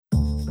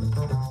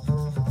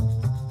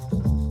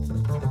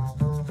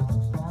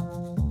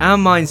Our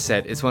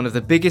mindset is one of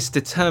the biggest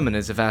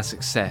determiners of our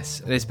success,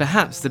 and is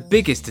perhaps the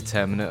biggest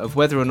determiner of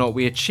whether or not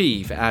we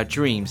achieve our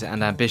dreams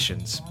and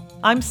ambitions.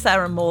 I'm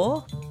Sarah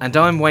Moore. And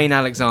I'm Wayne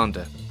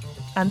Alexander.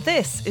 And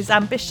this is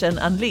Ambition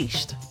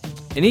Unleashed.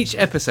 In each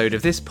episode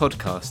of this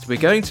podcast, we're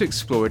going to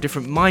explore a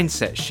different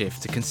mindset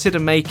shift to consider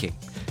making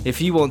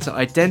if you want to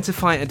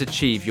identify and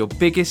achieve your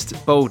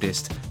biggest,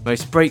 boldest,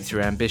 most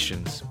breakthrough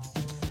ambitions.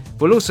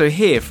 We'll also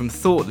hear from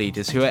thought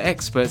leaders who are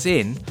experts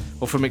in,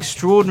 or from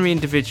extraordinary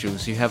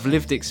individuals who have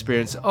lived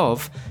experience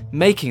of,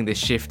 making this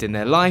shift in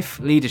their life,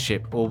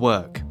 leadership, or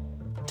work.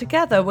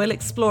 Together, we'll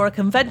explore a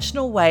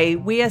conventional way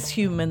we as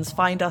humans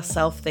find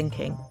ourselves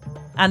thinking,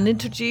 and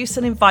introduce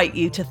and invite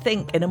you to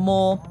think in a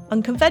more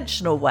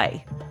unconventional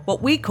way,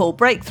 what we call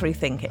breakthrough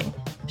thinking,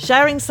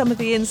 sharing some of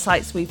the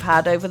insights we've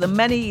had over the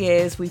many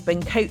years we've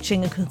been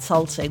coaching and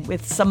consulting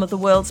with some of the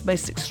world's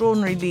most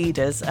extraordinary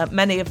leaders at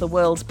many of the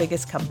world's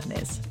biggest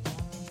companies.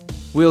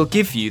 We'll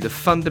give you the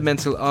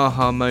fundamental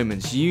aha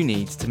moments you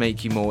need to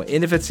make you more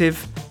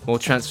innovative, more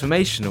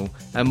transformational,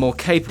 and more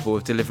capable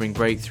of delivering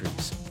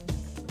breakthroughs.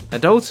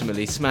 And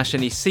ultimately smash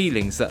any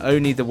ceilings that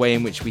only the way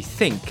in which we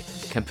think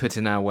can put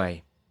in our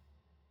way.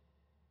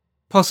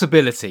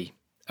 Possibility,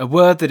 a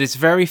word that is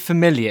very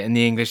familiar in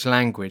the English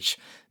language,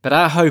 but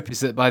our hope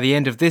is that by the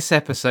end of this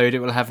episode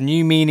it will have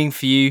new meaning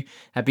for you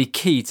and be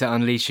key to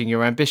unleashing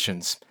your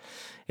ambitions.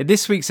 In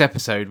this week's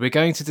episode, we're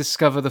going to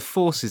discover the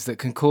forces that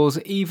can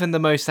cause even the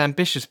most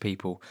ambitious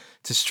people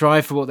to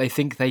strive for what they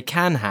think they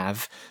can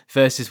have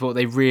versus what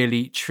they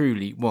really,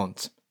 truly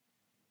want.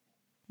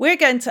 We're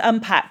going to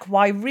unpack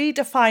why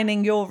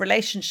redefining your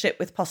relationship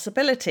with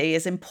possibility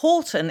is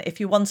important if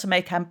you want to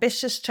make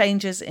ambitious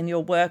changes in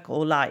your work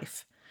or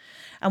life.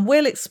 And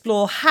we'll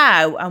explore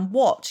how and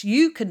what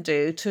you can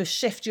do to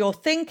shift your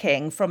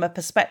thinking from a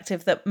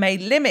perspective that may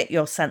limit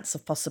your sense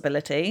of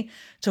possibility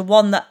to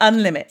one that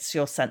unlimits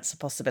your sense of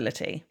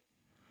possibility.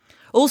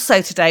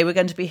 Also today, we're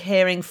going to be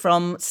hearing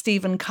from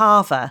Stephen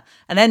Carver,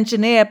 an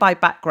engineer by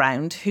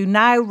background who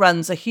now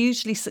runs a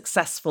hugely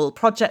successful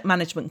project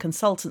management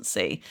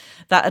consultancy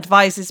that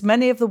advises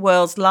many of the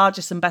world's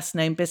largest and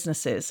best-known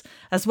businesses,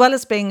 as well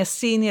as being a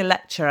senior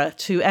lecturer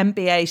to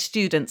MBA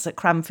students at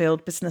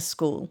Cranfield Business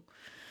School.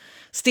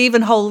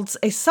 Stephen holds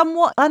a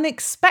somewhat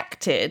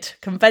unexpected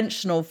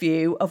conventional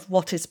view of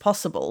what is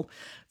possible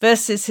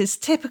versus his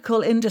typical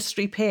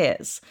industry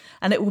peers,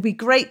 and it will be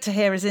great to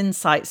hear his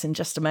insights in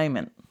just a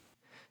moment.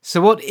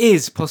 So what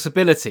is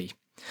possibility?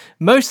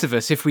 Most of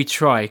us, if we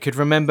try, could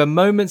remember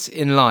moments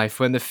in life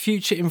when the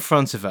future in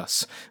front of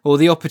us, or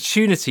the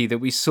opportunity that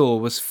we saw,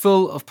 was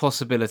full of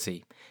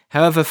possibility.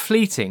 However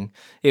fleeting,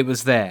 it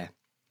was there.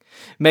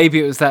 Maybe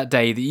it was that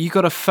day that you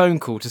got a phone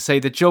call to say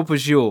the job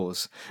was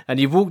yours, and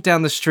you walked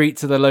down the street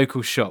to the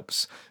local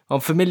shops, on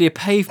familiar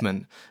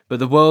pavement, but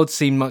the world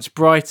seemed much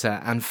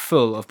brighter and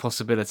full of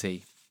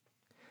possibility.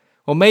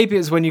 Or maybe it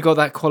was when you got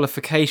that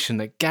qualification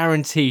that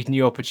guaranteed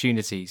new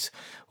opportunities,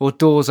 or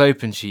doors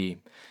open to you,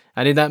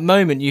 and in that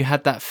moment you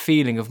had that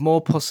feeling of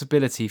more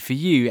possibility for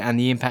you and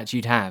the impact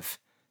you'd have.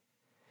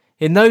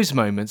 In those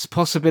moments,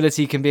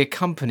 possibility can be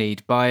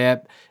accompanied by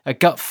a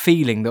gut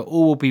feeling that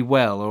all will be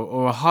well,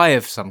 or a high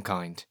of some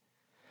kind.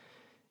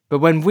 But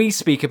when we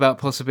speak about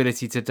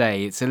possibility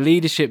today, it's a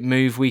leadership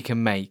move we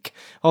can make,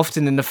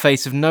 often in the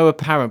face of no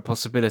apparent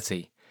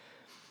possibility.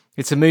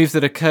 It's a move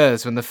that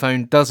occurs when the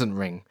phone doesn't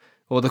ring,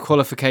 or the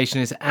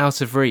qualification is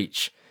out of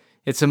reach.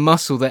 It's a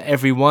muscle that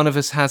every one of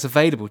us has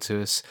available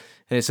to us,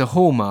 and it's a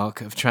hallmark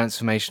of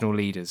transformational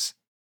leaders.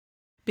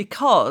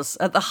 Because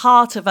at the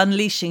heart of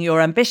unleashing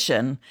your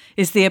ambition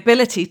is the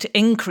ability to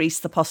increase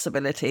the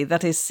possibility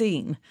that is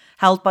seen,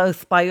 held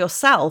both by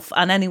yourself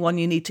and anyone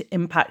you need to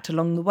impact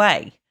along the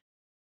way.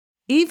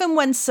 Even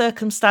when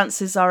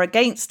circumstances are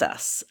against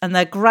us and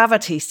their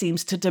gravity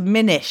seems to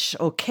diminish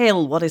or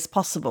kill what is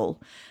possible,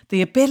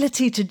 the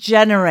ability to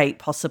generate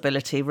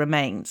possibility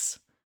remains.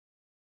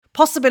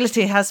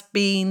 Possibility has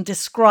been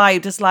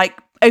described as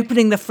like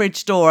opening the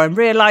fridge door and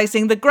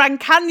realising the Grand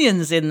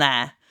Canyon's in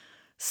there.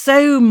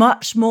 So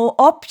much more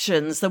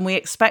options than we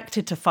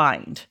expected to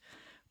find.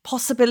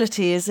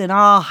 Possibility is in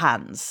our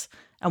hands,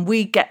 and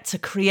we get to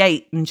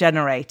create and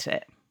generate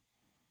it.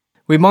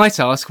 We might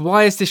ask,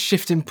 why is this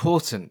shift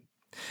important?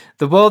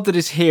 The world that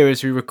is here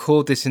as we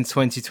record this in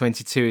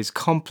 2022 is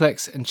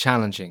complex and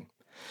challenging.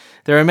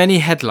 There are many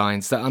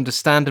headlines that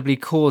understandably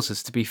cause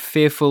us to be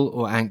fearful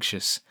or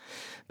anxious.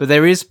 But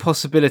there is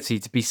possibility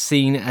to be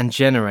seen and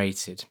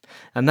generated,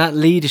 and that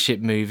leadership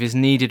move is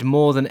needed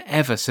more than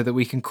ever so that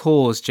we can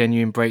cause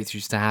genuine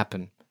breakthroughs to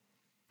happen.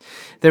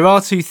 There are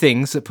two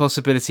things that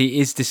possibility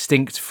is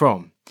distinct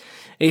from.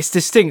 It's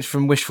distinct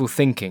from wishful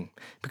thinking,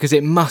 because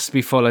it must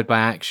be followed by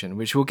action,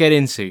 which we'll get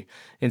into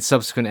in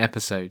subsequent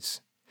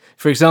episodes.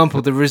 For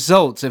example, the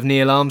result of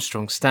Neil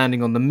Armstrong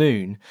standing on the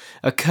moon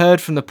occurred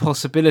from the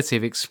possibility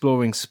of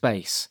exploring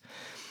space.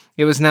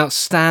 It was an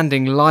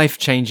outstanding,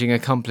 life-changing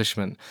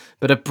accomplishment,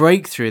 but a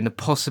breakthrough in the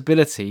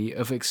possibility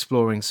of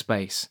exploring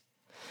space.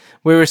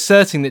 We're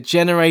asserting that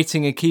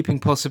generating and keeping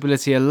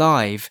possibility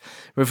alive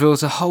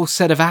reveals a whole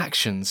set of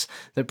actions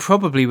that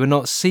probably were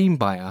not seen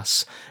by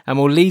us and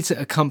will lead to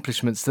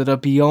accomplishments that are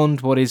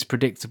beyond what is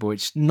predictable.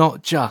 It's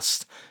not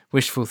just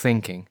wishful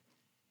thinking.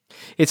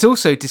 It's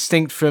also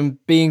distinct from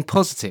being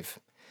positive.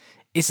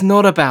 It's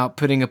not about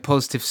putting a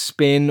positive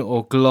spin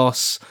or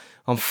gloss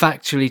on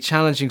factually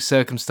challenging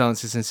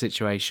circumstances and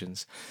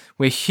situations.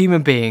 We're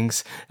human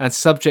beings and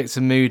subject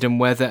to mood and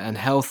weather and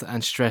health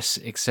and stress,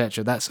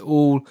 etc. That's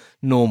all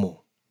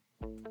normal.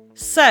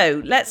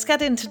 So let's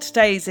get into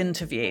today's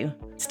interview.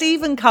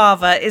 Stephen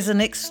Carver is an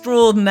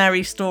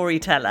extraordinary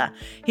storyteller.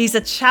 He's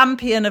a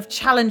champion of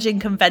challenging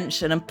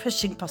convention and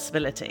pushing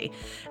possibility,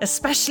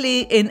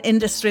 especially in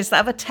industries that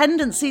have a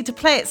tendency to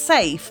play it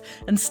safe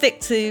and stick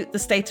to the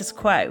status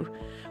quo.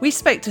 We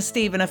spoke to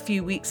Stephen a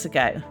few weeks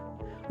ago.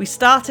 We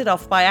started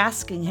off by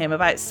asking him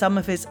about some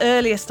of his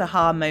earliest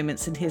aha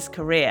moments in his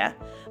career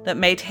that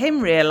made him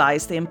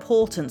realise the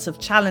importance of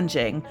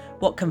challenging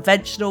what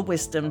conventional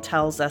wisdom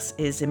tells us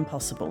is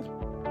impossible.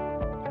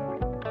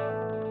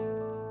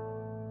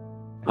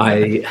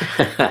 I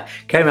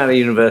came out of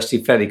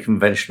university fairly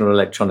conventional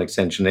electronics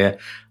engineer.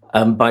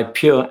 By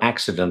pure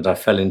accident, I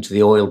fell into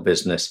the oil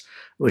business,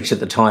 which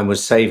at the time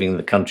was saving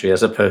the country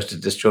as opposed to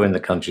destroying the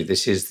country.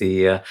 This is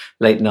the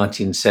late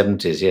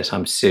 1970s. Yes,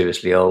 I'm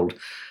seriously old.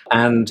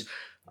 And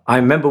I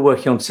remember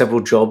working on several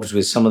jobs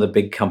with some of the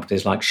big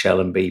companies like Shell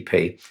and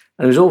BP.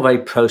 And it was all very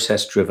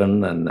process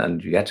driven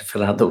and you had to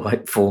fill out the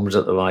right forms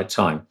at the right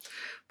time.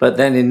 But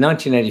then in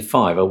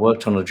 1985, I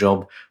worked on a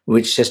job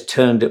which just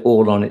turned it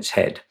all on its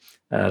head.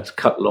 To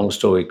cut a long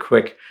story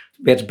quick,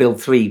 we had to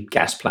build 3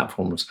 gas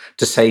platforms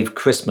to save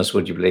Christmas,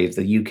 would you believe?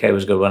 The UK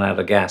was going to run out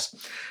of gas.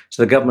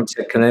 So the government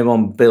said, can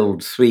anyone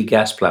build 3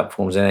 gas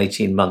platforms in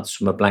 18 months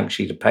from a blank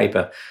sheet of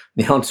paper?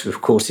 And the answer,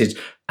 of course, is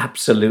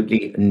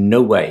absolutely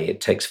no way. It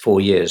takes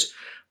 4 years.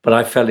 But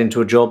I fell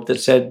into a job that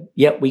said,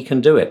 yep, we can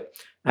do it.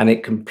 And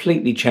it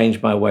completely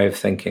changed my way of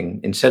thinking.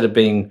 Instead of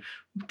being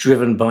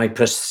driven by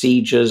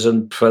procedures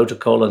and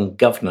protocol and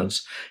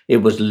governance, it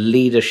was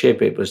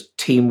leadership, it was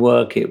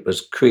teamwork, it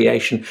was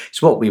creation.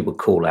 It's what we would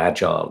call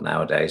agile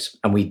nowadays.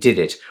 And we did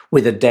it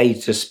with a day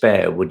to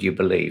spare, would you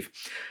believe?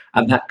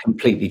 And that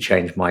completely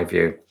changed my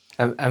view.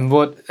 And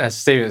what,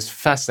 Stephen, it's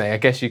fascinating. I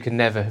guess you can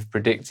never have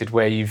predicted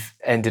where you've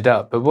ended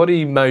up, but what are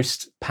you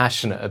most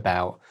passionate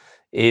about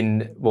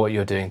in what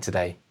you're doing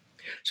today?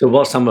 So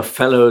whilst I'm a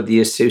fellow of the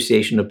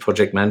Association of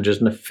Project Managers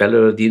and a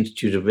fellow of the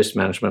Institute of Risk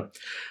Management,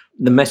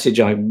 the message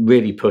I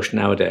really push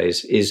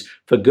nowadays is,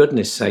 for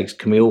goodness sakes,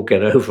 can we all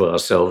get over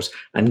ourselves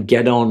and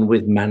get on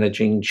with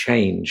managing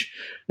change?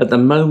 At the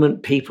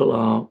moment, people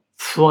are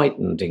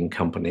frightened in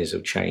companies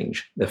of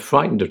change. They're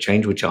frightened of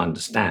change, which I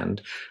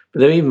understand, but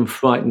they're even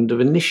frightened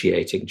of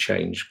initiating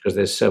change because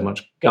there's so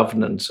much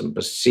governance and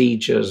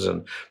procedures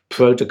and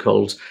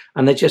protocols,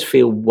 and they just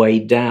feel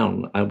weighed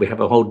down. And we have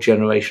a whole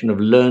generation of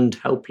learned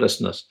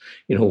helplessness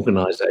in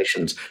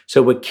organizations.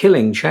 So we're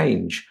killing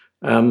change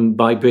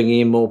by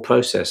bringing in more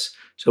process.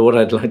 So what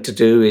I'd like to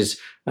do is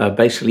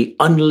basically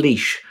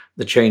unleash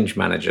the change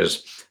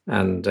managers.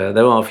 And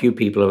there are a few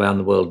people around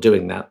the world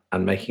doing that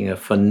and making a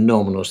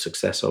phenomenal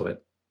success of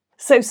it.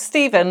 So,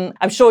 Stephen,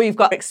 I'm sure you've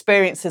got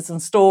experiences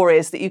and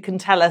stories that you can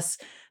tell us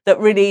that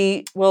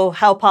really will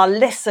help our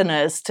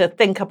listeners to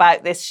think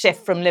about this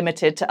shift from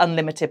limited to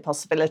unlimited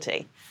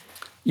possibility.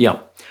 Yeah.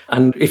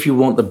 And if you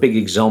want the big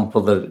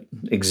example that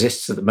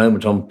exists at the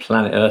moment on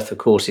planet Earth, of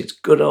course, it's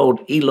good old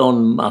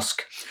Elon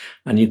Musk.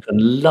 And you can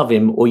love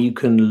him or you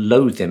can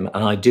loathe him,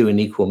 and I do in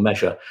equal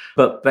measure.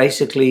 But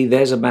basically,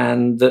 there's a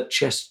man that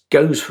just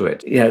goes for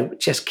it,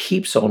 just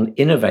keeps on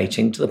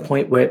innovating to the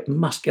point where it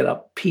must get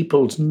up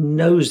people's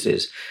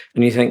noses.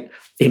 And you think,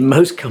 in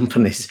most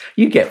companies,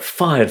 you get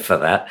fired for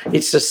that.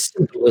 It's as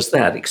simple as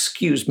that.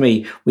 Excuse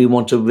me, we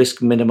want to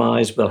risk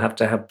minimize. We'll have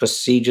to have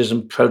procedures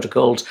and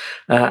protocols.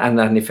 And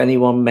then if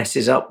anyone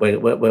messes up, we're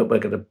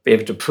going to be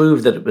able to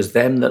prove that it was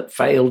them that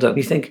failed. And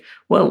you think,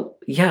 well,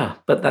 yeah,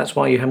 but that's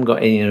why you haven't got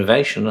any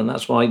innovation. And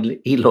that's why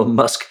Elon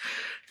Musk,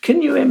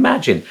 can you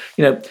imagine?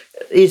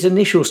 His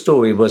initial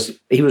story was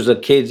he was a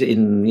kid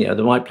in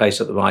the right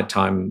place at the right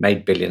time,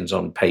 made billions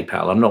on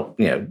PayPal. I'm not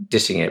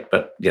dissing it,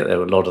 but there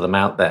were a lot of them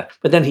out there.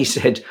 But then he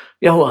said,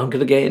 I'm going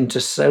to get into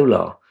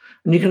solar.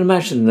 And you can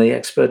imagine the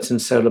experts in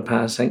solar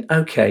power saying,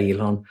 okay,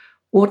 Elon,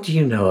 what do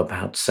you know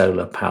about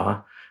solar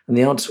power? And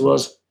the answer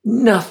was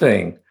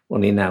nothing.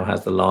 Well, he now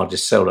has the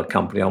largest solar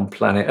company on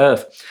planet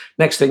Earth.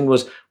 Next thing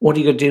was, what are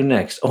you going to do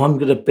next? Oh, I'm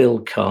going to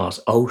build cars.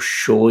 Oh,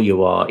 sure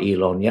you are,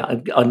 Elon. Yeah,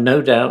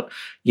 no doubt.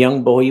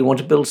 Young boy, you want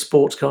to build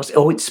sports cars?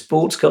 Oh, it's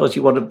sports cars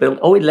you want to build.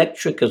 Oh,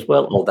 electric as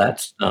well. Oh,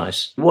 that's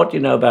nice. What do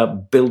you know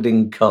about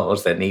building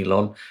cars then,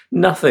 Elon?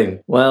 Nothing.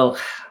 Well,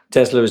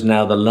 Tesla is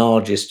now the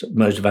largest,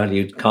 most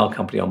valued car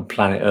company on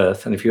planet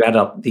Earth. And if you add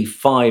up the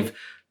 5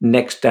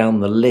 next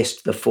down the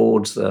list, the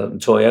Fords, the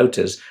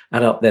Toyotas,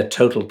 add up their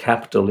total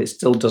capital, it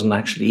still doesn't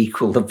actually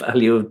equal the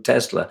value of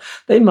Tesla.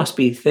 They must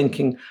be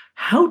thinking,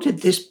 how did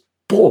this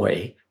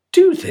boy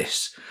do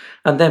this?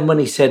 And then when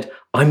he said,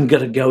 I'm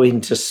going to go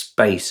into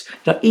space.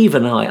 Now,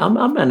 even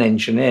I'm an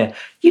engineer.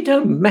 You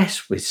don't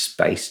mess with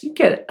space. You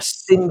get a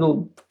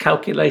single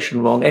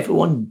calculation wrong,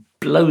 everyone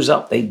blows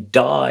up, they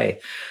die.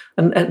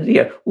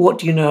 And what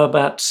do you know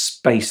about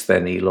space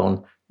then,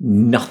 Elon?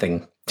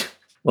 Nothing.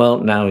 Well,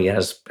 now he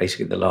has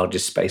basically the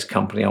largest space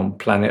company on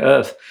planet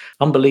Earth.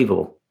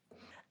 Unbelievable.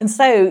 And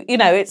so,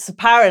 it's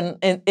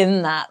apparent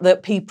in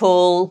that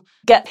people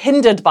get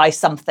hindered by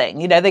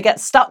something, they get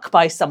stuck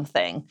by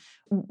something.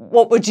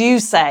 What would you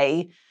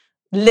say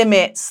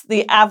limits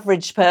the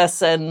average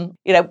person?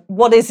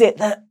 What is it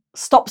that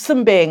stops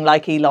them being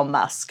like Elon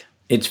Musk?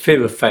 It's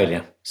fear of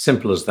failure.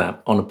 Simple as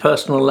that, on a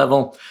personal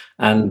level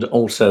and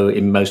also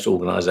in most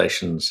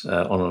organizations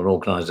on an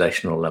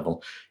organizational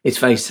level. It's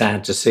very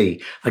sad to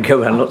see. I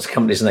go around lots of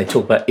companies and they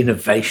talk about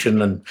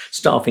innovation and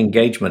staff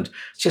engagement.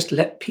 Just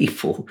let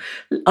people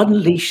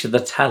unleash the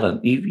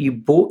talent. You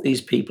brought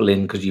these people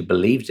in because you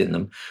believed in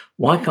them.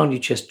 Why can't you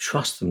just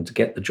trust them to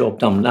get the job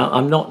done? Now,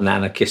 I'm not an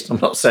anarchist. I'm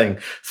not saying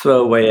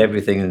throw away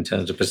everything in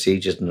terms of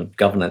procedures and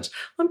governance.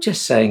 I'm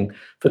just saying,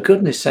 for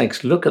goodness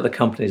sakes, look at the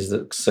companies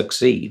that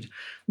succeed.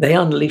 They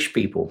unleash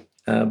people,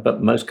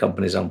 but most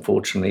companies,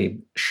 unfortunately,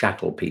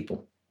 shackle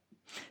people.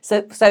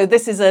 So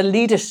this is a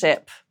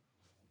leadership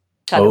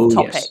kind of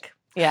topic. Yes.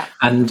 Yeah.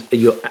 And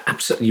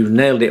you've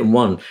nailed it in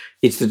one.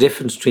 It's the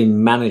difference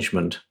between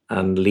management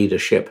and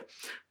leadership.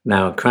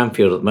 Now, at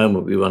Cranfield at the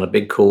moment, we run a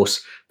big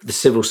course for the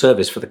civil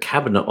service, for the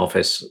cabinet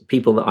office,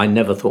 people that I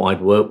never thought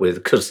I'd work with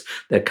because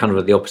they're kind of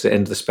at the opposite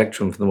end of the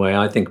spectrum from the way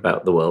I think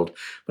about the world.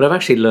 But I've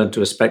actually learned to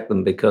respect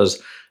them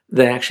because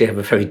they actually have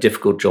a very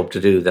difficult job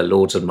to do. They're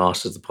lords and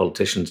masters, the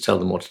politicians tell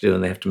them what to do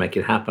and they have to make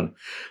it happen.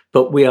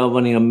 But we are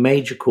running a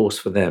major course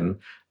for them,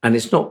 and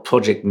it's not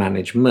project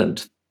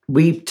management.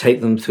 We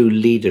take them through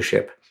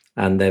leadership,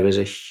 and there is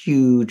a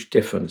huge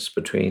difference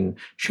between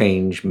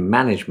change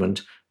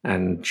management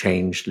and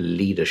change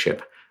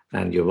leadership.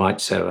 And you're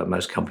right, Sarah,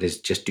 most companies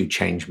just do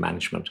change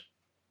management.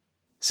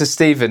 So,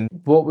 Stephen,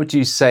 what would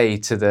you say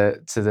to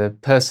the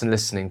person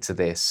listening to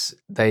this?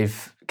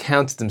 They've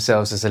counted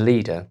themselves as a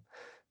leader,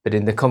 but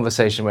in the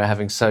conversation we're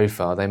having so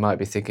far, they might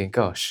be thinking,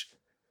 gosh,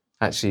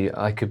 actually,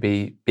 I could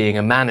be being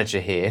a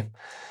manager here.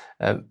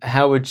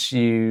 How would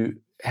you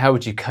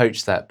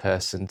coach that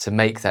person to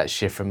make that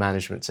shift from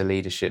management to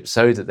leadership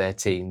so that their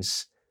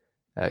teams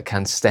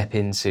can step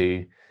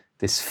into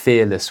this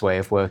fearless way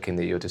of working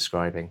that you're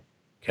describing?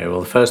 Okay,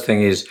 well, the first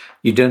thing is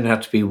you don't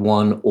have to be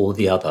one or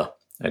the other.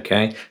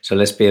 Okay, so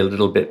let's be a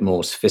little bit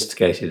more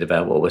sophisticated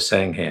about what we're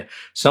saying here.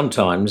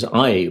 Sometimes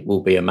I will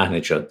be a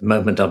manager. At the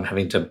moment, I'm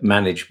having to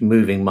manage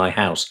moving my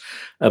house.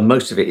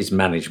 Most of it is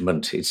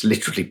management. It's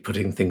literally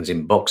putting things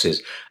in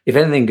boxes. If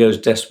anything goes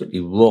desperately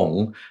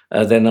wrong,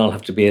 then I'll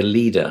have to be a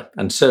leader.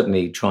 And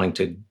certainly trying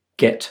to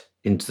get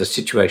into the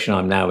situation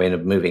I'm now in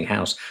of moving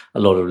house, a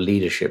lot of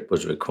leadership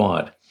was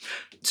required.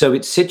 So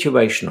it's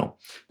situational.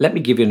 Let me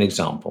give you an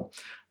example.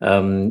 Do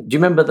you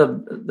remember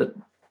the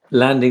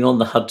landing on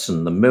the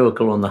Hudson, the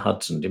miracle on the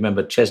Hudson? Do you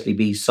remember Chesley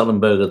B.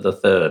 Sullenberger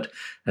III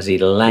as he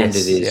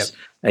landed his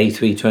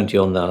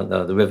A320 on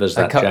the rivers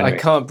that January? I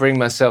can't bring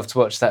myself to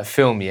watch that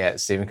film yet,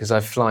 Stephen, because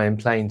I fly in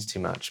planes too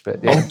much.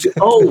 But yeah.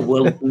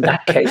 Well, in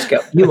that case,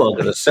 you are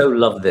going to so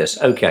love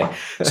this. Okay,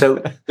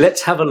 so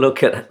let's have a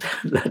look at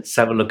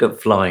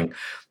flying.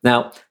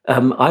 Now,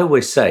 I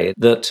always say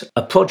that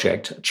a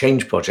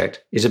change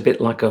project, is a bit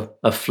like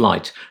a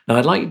flight. Now,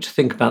 I'd like you to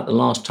think about the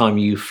last time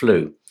you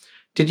flew.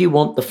 Did you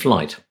want the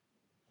flight?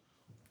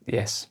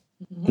 Yes.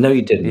 No,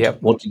 you didn't.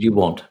 Yep. What did you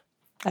want?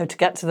 Oh, to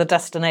get to the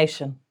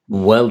destination.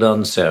 Well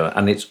done, Sarah.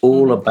 And it's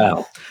all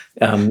about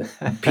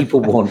people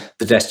want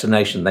the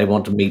destination. They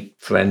want to meet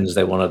friends.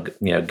 They want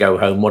to go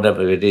home,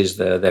 whatever it is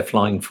they're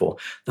flying for.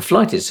 The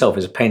flight itself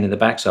is a pain in the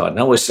backside. And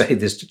I always say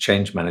this to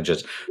change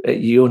managers.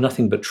 You're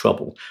nothing but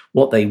trouble.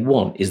 What they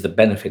want is the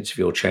benefits of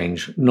your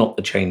change, not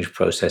the change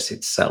process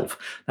itself.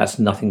 That's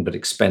nothing but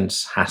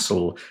expense,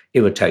 hassle,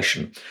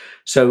 irritation.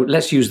 So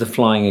let's use the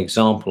flying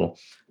example.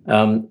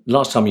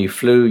 Last time you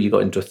flew, you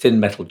got into a thin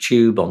metal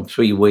tube on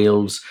 3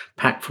 wheels,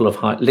 packed full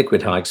of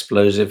liquid high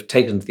explosive,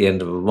 taken to the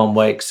end of a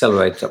runway,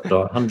 accelerated up to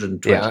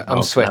 120 Yeah,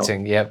 I'm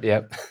sweating.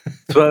 Yep.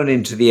 Thrown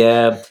into the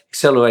air,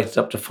 accelerated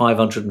up to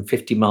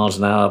 550 miles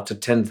an hour, up to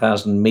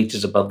 10,000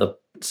 meters above the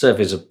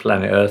surface of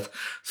planet Earth,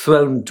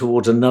 thrown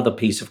towards another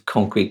piece of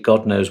concrete,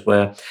 God knows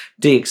where,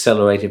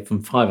 deaccelerated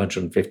from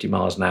 550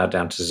 miles an hour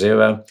down to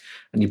 0.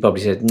 And you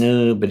probably said,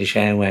 no, British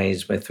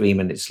Airways, we're 3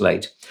 minutes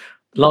late.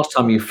 Last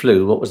time you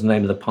flew, what was the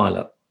name of the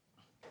pilot?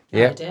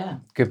 No idea.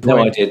 Good point.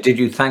 No idea. Did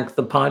you thank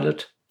the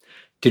pilot?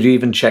 Did you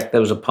even check there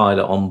was a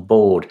pilot on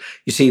board?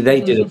 You see, they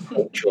did a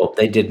great job.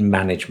 They did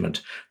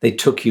management. They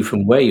took you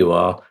from where you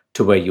are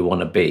to where you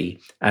want to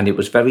be. And it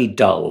was very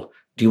dull.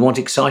 Do you want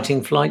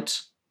exciting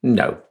flights?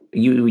 No.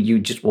 You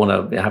just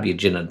want to have your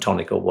gin and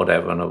tonic or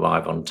whatever and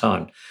arrive on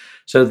time.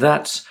 So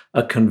that's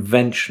a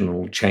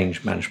conventional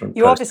change management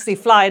You process. obviously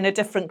fly in a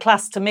different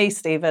class to me,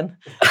 Stephen,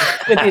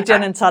 with your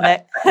gin and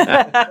tonic.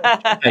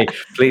 Hey,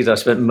 please, I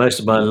spent most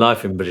of my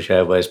life in British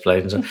Airways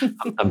planes.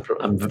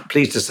 I'm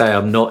pleased to say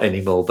I'm not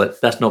anymore,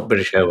 but that's not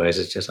British Airways.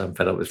 It's just I'm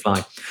fed up with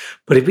flying.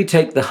 But if we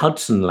take the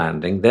Hudson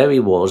landing, there he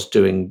was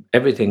doing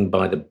everything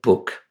by the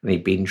book, and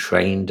he'd been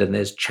trained, and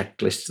there's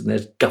checklists, and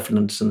there's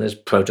governance, and there's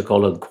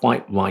protocol, and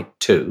quite right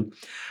too.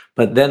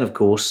 But then, of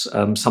course,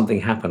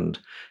 something happened,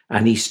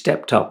 and he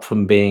stepped up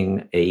from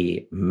being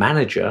a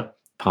manager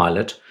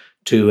pilot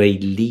to a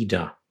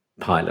leader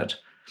pilot.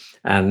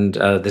 And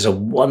there's a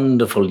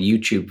wonderful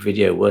YouTube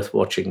video worth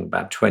watching,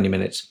 about 20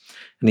 minutes.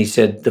 And he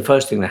said the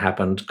first thing that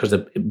happened, because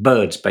the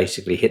birds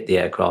basically hit the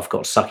aircraft,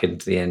 got sucked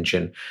into the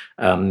engine,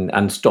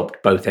 and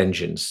stopped both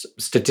engines.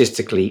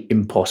 Statistically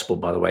impossible,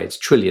 by the way. It's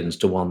trillions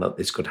to one that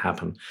this could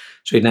happen.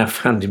 So he now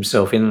found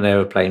himself in an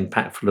aeroplane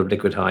packed full of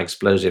liquid high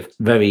explosive,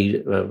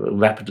 very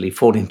rapidly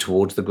falling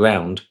towards the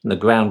ground. And the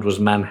ground was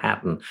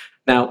Manhattan.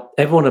 Now,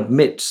 everyone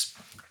admits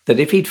that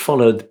if he'd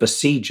followed the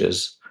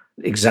procedures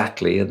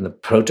exactly and the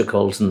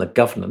protocols and the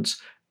governance,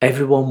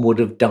 everyone would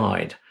have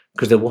died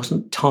because there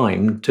wasn't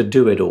time to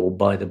do it all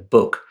by the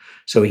book.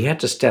 So he had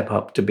to step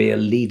up to be a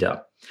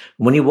leader.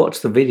 When you watch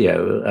the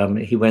video,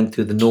 he went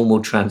through the normal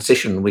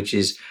transition, which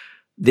is,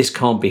 this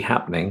can't be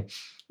happening.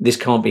 This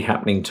can't be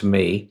happening to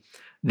me.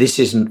 This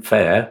isn't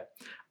fair.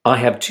 I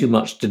have too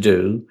much to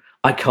do.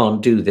 I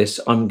can't do this.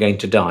 I'm going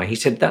to die. He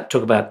said that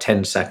took about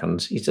 10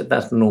 seconds. He said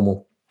that's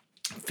normal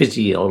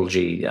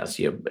physiology, that's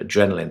your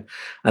adrenaline.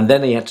 And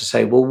then he had to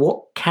say, well,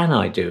 what can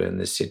I do in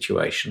this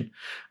situation?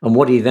 And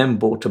what he then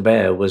brought to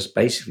bear was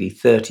basically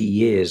 30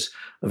 years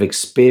of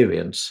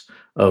experience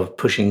of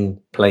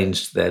pushing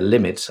planes to their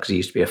limits, because he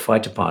used to be a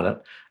fighter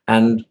pilot.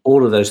 And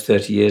all of those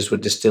 30 years were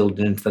distilled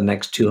into the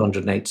next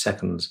 208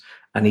 seconds.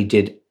 And he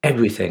did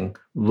everything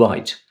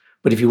right.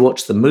 But if you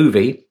watch the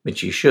movie,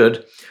 which you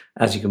should,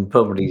 as you can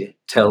probably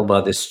tell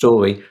by this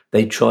story,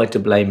 they tried to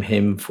blame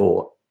him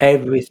for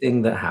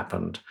everything that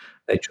happened.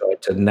 They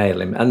tried to nail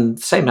him. And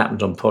the same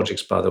happens on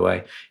projects, by the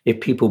way. If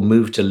people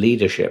move to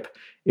leadership,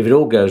 if it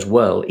all goes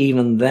well,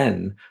 even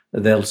then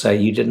they'll say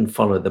you didn't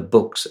follow the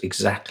books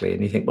exactly.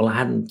 And you think, well, I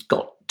hadn't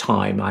got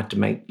time. I had to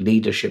make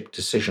leadership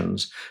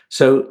decisions.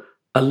 So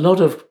a lot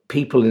of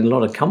people in a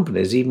lot of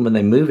companies, even when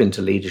they move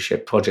into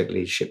leadership, project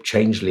leadership,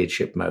 change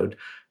leadership mode,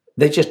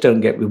 they just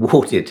don't get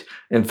rewarded.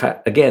 In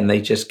fact, again, they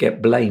just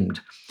get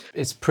blamed.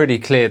 It's pretty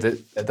clear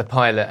that the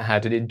pilot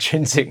had an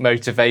intrinsic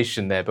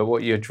motivation there, but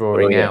what you're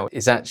drawing out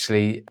is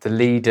actually the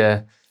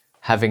leader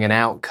having an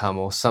outcome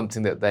or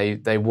something that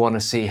they want to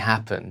see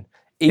happen,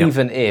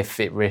 even if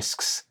it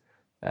risks,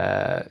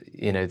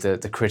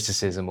 the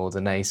criticism or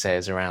the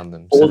naysayers around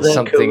them. So there's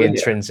something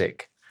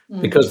intrinsic.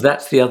 Because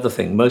that's the other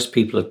thing. Most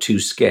people are too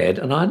scared,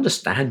 and I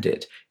understand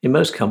it. In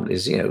most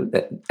companies,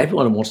 that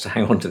everyone wants to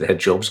hang on to their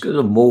jobs because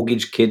of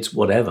mortgage, kids,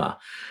 whatever.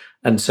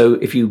 And so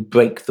if you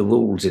break the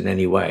rules in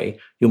any way,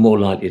 you're more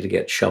likely to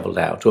get shoveled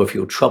out. Or if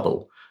you're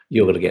trouble,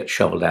 you're going to get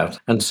shoveled out.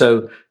 And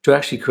so to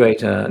actually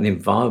create an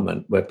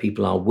environment where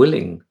people are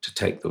willing to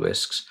take the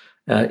risks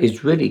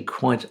is really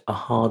quite a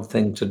hard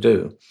thing to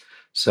do.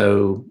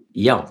 So,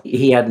 yeah,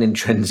 he had an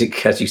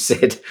intrinsic, as you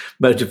said,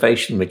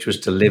 motivation, which was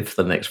to live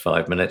for the next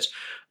 5 minutes.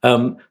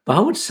 But I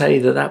would say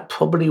that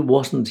probably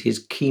wasn't his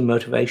key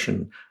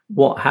motivation.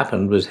 What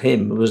happened was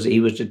he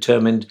was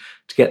determined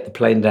to get the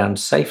plane down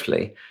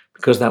safely,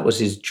 because that was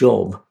his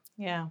job.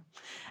 Yeah.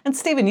 And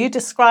Stephen, you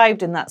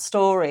described in that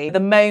story the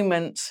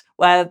moment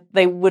where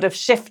they would have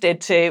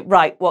shifted to,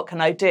 right, what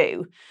can I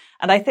do?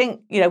 And I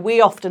think,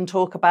 we often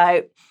talk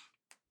about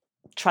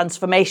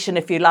transformation,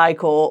 if you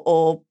like,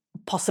 or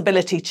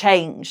possibility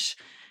change.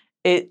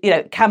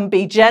 It can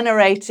be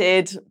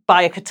generated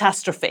by a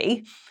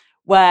catastrophe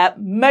where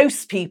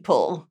most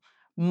people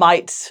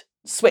might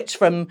switch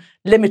from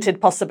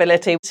limited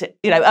possibility to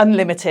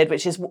unlimited,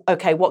 which is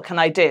okay, what can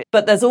I do?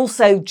 But there's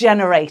also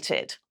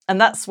generated, and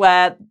that's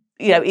where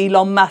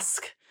Elon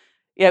Musk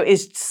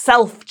is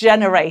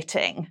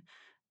self-generating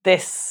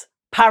this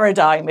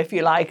paradigm, if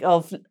you like,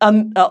 of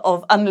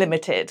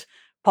unlimited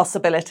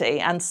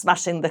possibility and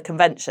smashing the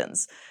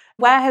conventions.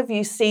 Where have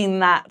you seen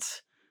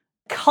that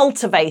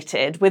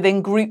cultivated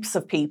within groups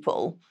of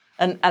people,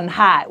 and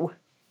how?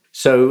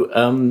 So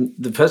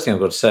the first thing I've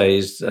got to say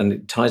is, and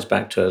it ties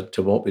back to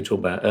what we talked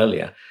about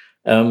earlier,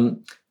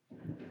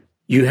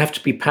 you have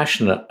to be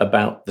passionate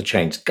about the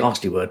change.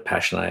 Ghastly word,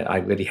 passion. I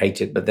really hate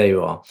it, but there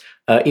you are.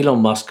 Elon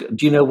Musk,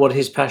 do you know what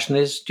his passion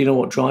is? Do you know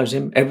what drives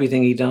him?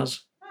 Everything he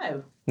does?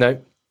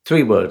 No.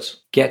 3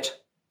 words: get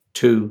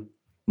to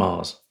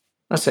Mars.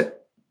 That's it.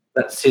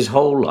 That's his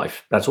whole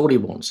life. That's all he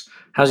wants.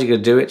 How's he going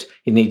to do it?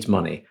 He needs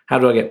money. How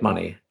do I get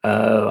money?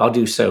 I'll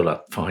do solar.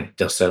 Fine, he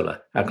does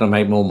solar. How can I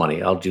make more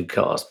money? I'll do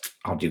cars.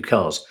 I'll do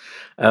cars.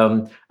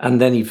 And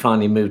then he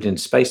finally moved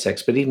into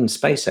SpaceX. But even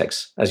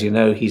SpaceX, as you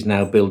know, he's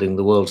now building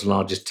the world's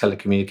largest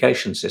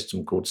telecommunication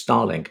system called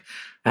Starlink.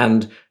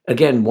 And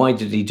again, why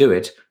did he do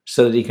it?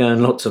 So that he can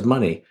earn lots of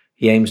money.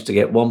 He aims to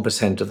get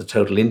 1% of the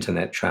total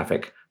internet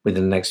traffic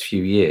within the next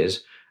few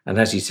years. And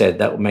as he said,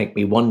 that would make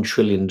me $1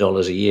 trillion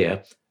a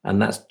year.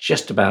 And that's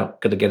just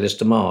about going to get us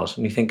to Mars.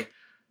 And you think,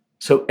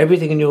 so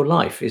everything in your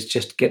life is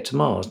just to get to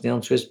Mars? And the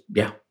answer is,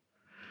 yeah.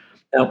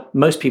 Now,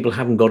 most people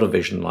haven't got a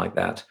vision like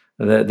that.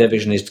 Their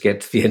vision is to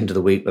get to the end of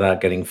the week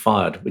without getting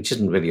fired, which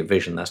isn't really a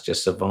vision, that's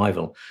just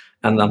survival.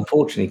 And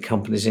unfortunately,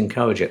 companies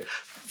encourage it.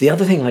 The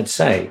other thing I'd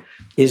say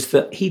is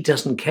that he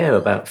doesn't care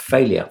about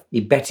failure.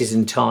 He bet his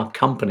entire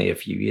company a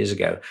few years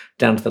ago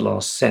down to the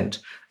last cent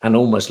and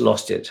almost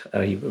lost it.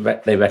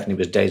 They reckon he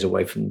was days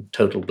away from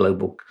total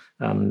global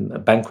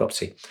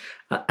bankruptcy.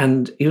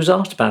 And he was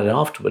asked about it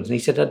afterwards, and he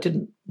said, I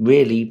didn't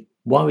really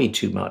worry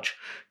too much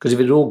because if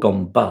it had all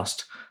gone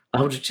bust,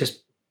 I would have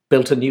just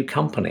built a new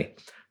company.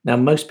 Now,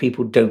 most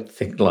people don't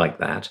think like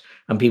that.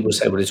 And people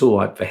say, well, it's all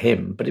right for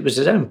him. But it was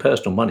his own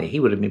personal money. He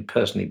would have been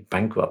personally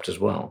bankrupt as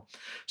well.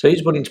 So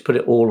he's willing to put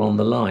it all on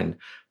the line.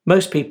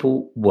 Most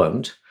people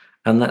won't.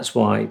 And that's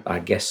why I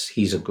guess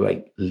he's a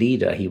great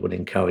leader. He would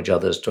encourage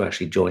others to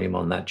actually join him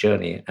on that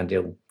journey, and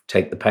he'll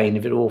take the pain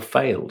if it all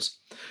fails.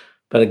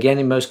 But again,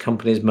 in most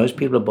companies, most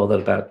people are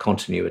bothered about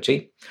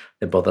continuity.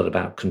 They're bothered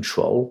about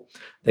control.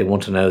 They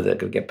want to know they're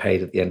going to get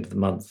paid at the end of the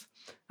month.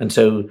 And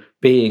so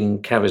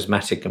being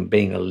charismatic and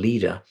being a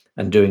leader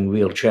and doing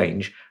real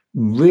change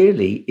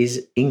really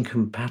is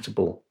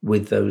incompatible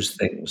with those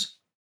things.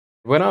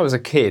 When I was a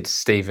kid,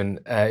 Stephen,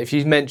 if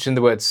you mentioned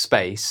the word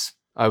space,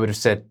 I would have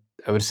said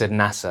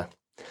NASA.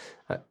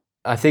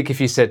 I think if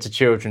you said to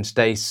children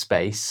today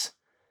space,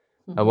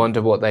 I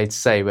wonder what they'd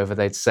say, whether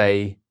they'd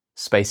say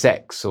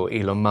SpaceX or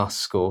Elon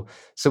Musk.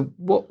 So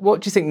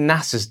what do you think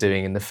NASA's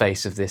doing in the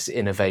face of this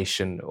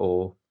innovation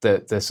or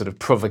the sort of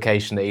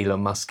provocation that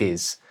Elon Musk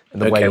is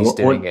and the way he's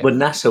doing it? Well,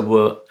 NASA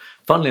were,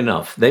 funnily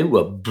enough, they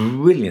were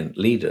brilliant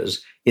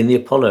leaders in the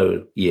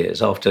Apollo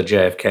years after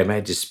JFK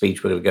made his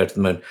speech, we're going to go to the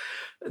moon.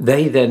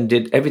 They then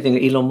did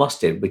everything Elon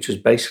Musk did, which was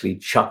basically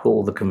chuck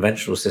all the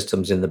conventional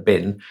systems in the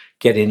bin,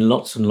 get in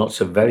lots and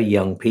lots of very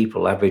young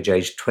people, average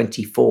age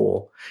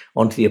 24,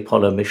 onto the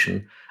Apollo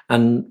mission.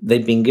 And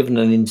they'd been given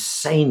an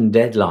insane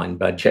deadline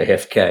by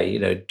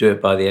JFK, do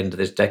it by the end of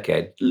this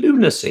decade.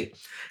 Lunacy.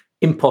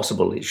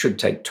 Impossible. It should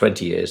take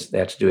 20 years. They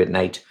had to do it in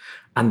 8.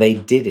 And they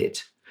did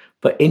it.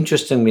 But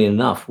interestingly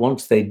enough,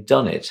 once they'd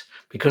done it,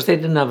 because they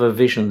didn't have a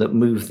vision that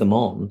moved them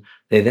on,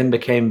 they then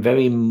became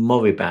very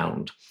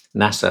moribund.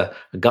 NASA,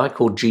 a guy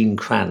called Gene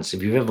Kranz,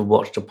 if you've ever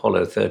watched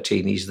Apollo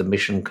 13, he's the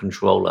mission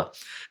controller.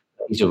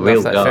 He's a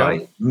real guy,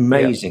 film.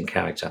 amazing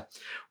character.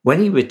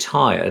 When he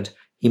retired,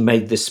 he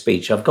made this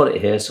speech. I've got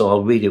it here, so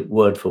I'll read it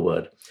word for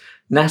word.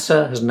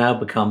 NASA has now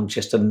become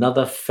just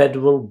another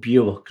federal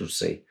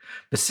bureaucracy,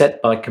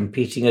 beset by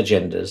competing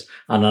agendas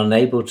and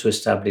unable to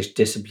establish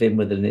discipline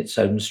within its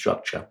own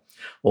structure.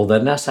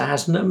 Although NASA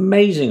has an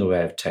amazing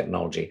array of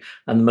technology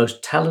and the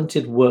most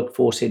talented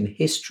workforce in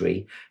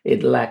history,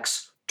 it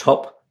lacks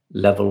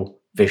top-level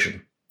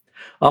vision.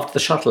 After the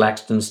shuttle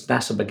accidents,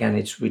 NASA began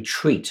its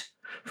retreat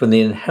from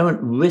the inherent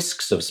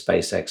risks of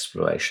space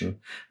exploration,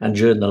 and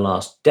during the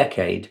last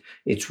decade,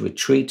 its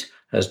retreat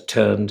has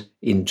turned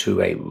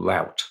into a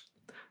rout.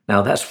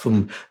 Now, that's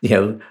from,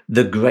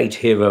 the great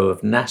hero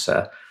of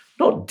NASA,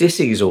 not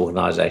dissing his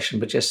organization,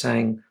 but just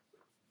saying,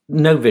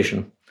 no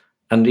vision.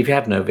 And if you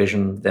have no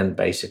vision, then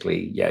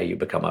basically, you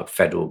become a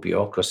federal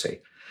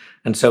bureaucracy.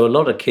 And so a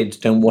lot of kids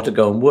don't want to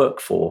go and work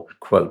for,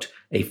 quote,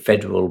 a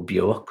federal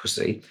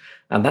bureaucracy.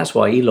 And that's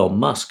why Elon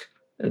Musk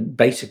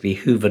basically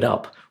hoovered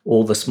up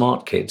all the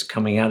smart kids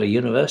coming out of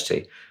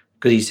university,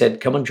 because he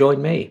said, come and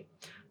join me.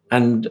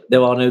 And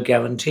there are no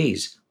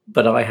guarantees,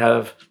 but I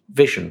have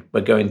vision.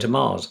 We're going to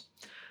Mars.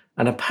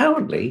 And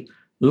apparently,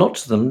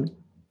 lots of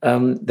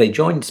them, they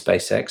joined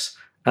SpaceX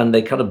and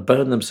they kind of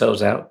burn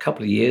themselves out a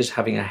couple of years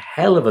having a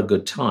hell of a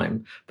good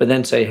time, but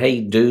then say,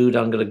 hey, dude,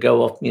 I'm going to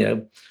go off,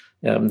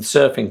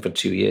 surfing for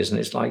 2 years. And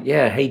it's like,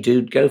 yeah, hey,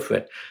 dude, go for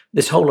it.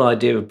 This whole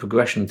idea of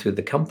progression through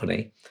the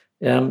company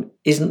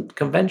isn't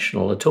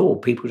conventional at all.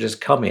 People just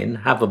come in,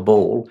 have a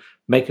ball,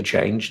 make a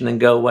change, and then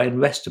go away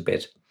and rest a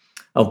bit.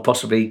 Or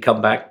possibly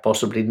come back,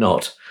 possibly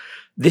not.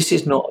 This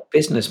is not a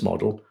business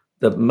model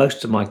that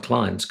most of my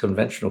clients,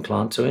 conventional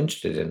clients, are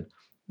interested in.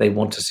 They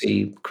want to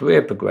see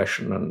career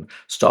progression and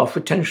staff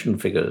retention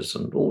figures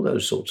and all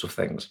those sorts of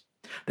things.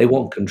 They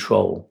want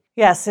control.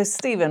 Yeah, so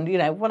Stephen,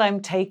 what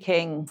I'm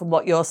taking from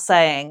what you're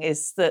saying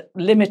is that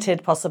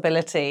limited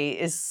possibility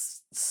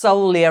is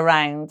solely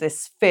around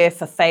this fear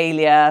for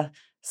failure,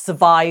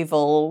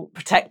 survival,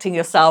 protecting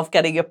yourself,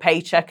 getting your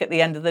paycheck at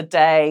the end of the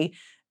day,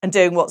 and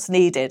doing what's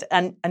needed.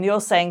 And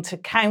you're saying to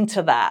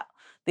counter that,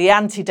 the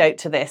antidote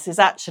to this is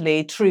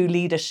actually true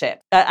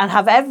leadership and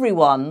have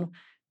everyone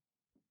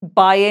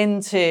buy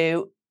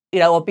into,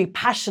 or be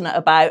passionate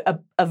about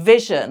a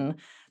vision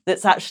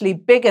that's actually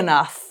big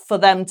enough for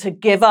them to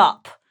give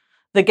up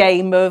the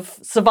game of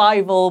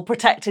survival,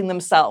 protecting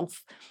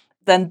themselves.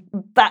 Then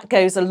that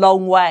goes a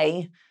long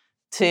way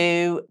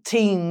to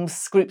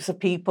teams, groups of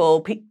people,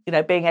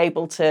 being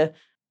able to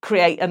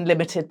create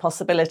unlimited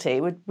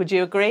possibility. Would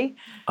you agree?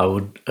 I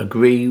would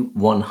agree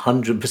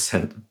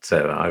 100%,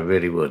 Sarah. I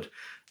really would.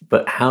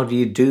 But how do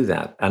you do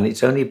that? And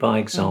it's only by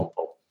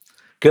example.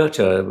 Goethe,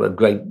 a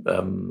great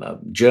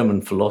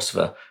German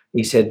philosopher,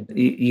 he said,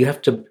 you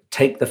have to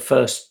take the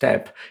first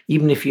step.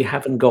 Even if you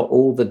haven't got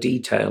all the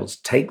details,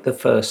 take the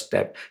first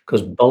step,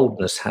 because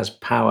boldness has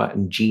power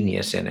and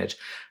genius in it.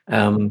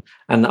 And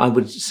I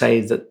would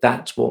say that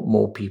that's what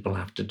more people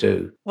have to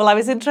do. Well, I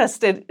was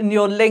interested in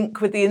your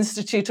link with the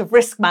Institute of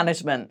Risk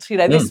Management.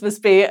 This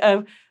must be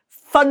a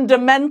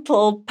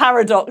fundamental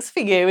paradox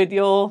for you in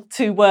your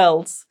two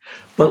worlds.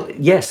 Well,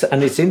 yes,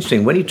 and it's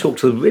interesting when you talk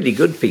to the really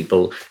good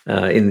people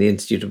in the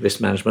Institute of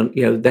Risk Management,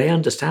 they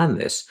understand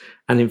this.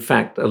 And in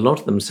fact, a lot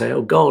of them say,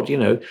 oh God,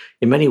 in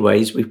many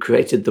ways we've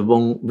created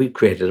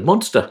a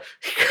monster,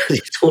 because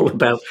it's all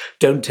about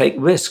don't take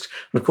risks.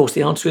 And of course,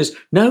 the answer is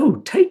no,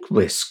 take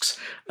risks.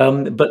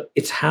 But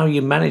it's how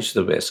you manage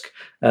the risk.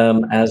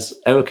 As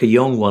Erica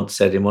Jong once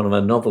said in one of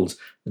her novels,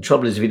 the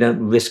trouble is if you don't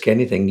risk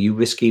anything, you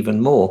risk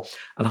even more.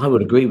 And I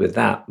would agree with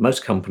that.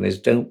 Most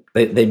companies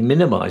they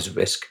minimize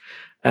risk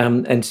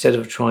instead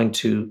of trying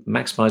to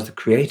maximize the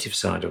creative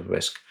side of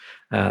risk.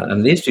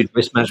 And the Institute of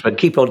Risk Management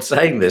keep on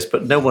saying this,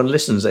 but no one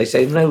listens. They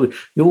say, no,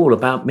 you're all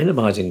about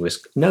minimizing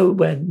risk. No,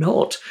 we're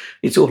not.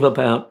 It's all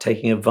about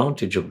taking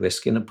advantage of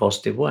risk in a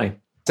positive way.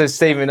 So,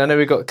 Stephen, I know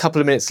we've got a couple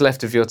of minutes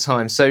left of your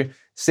time. So,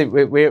 Steve,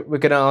 we're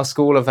going to ask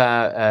all of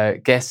our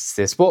guests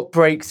this. What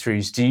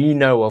breakthroughs do you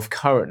know of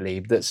currently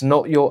that's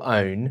not your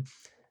own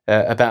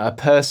about a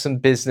person,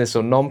 business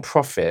or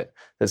non-profit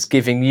that's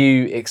giving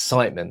you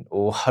excitement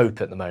or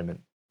hope at the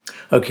moment?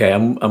 Okay,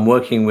 I'm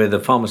working with a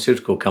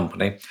pharmaceutical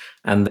company,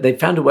 and they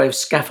found a way of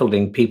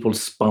scaffolding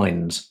people's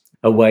spines,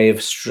 a way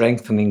of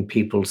strengthening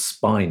people's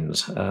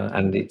spines.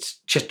 And it's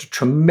just a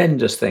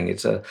tremendous thing.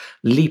 It's a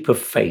leap of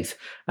faith,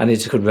 and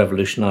it could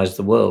revolutionize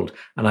the world.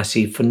 And I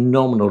see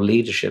phenomenal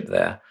leadership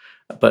there.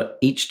 But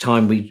each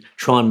time we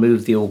try and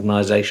move the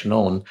organization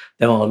on,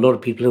 there are a lot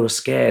of people who are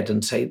scared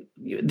and say,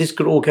 this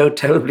could all go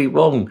terribly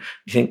wrong.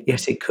 You think,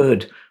 yes, it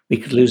could. We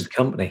could lose the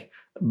company.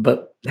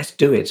 But let's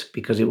do it,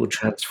 because it will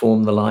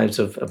transform the lives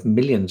of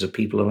millions of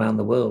people around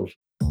the world.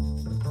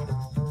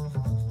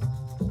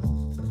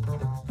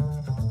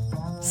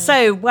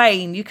 So,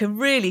 Wayne, you can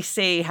really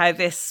see how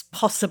this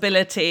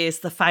possibility is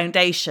the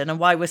foundation and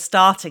why we're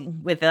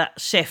starting with that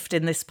shift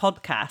in this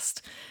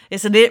podcast.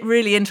 It's a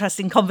really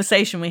interesting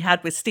conversation we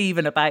had with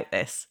Stephen about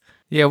this.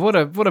 Yeah, what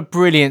a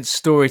brilliant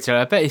storyteller.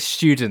 I bet his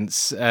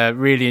students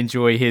really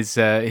enjoy his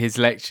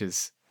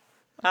lectures.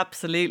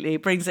 Absolutely. He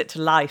brings it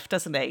to life,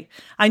 doesn't he?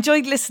 I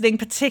enjoyed listening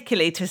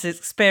particularly to his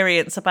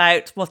experience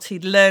about what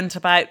he'd learned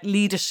about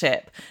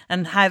leadership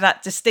and how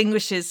that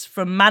distinguishes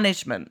from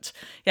management.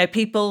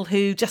 People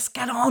who just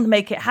get on,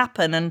 make it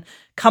happen and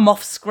come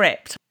off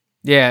script.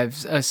 Yeah,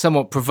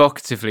 somewhat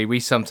provocatively, we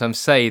sometimes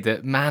say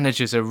that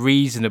managers are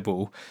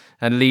reasonable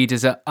and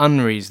leaders are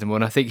unreasonable.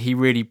 And I think he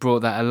really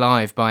brought that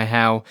alive by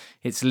how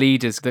it's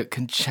leaders that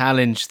can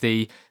challenge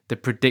the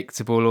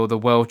predictable or the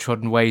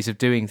well-trodden ways of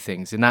doing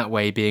things, in that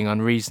way being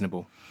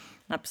unreasonable.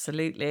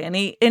 Absolutely. And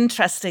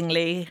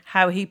interestingly,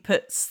 how he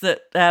puts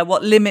that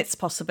what limits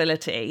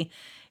possibility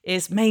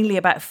is mainly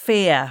about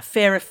fear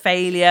of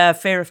failure,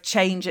 fear of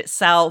change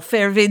itself,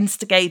 fear of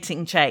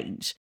instigating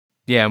change.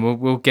 Yeah,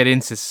 and we'll get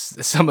into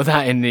some of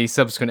that in the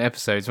subsequent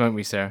episodes, won't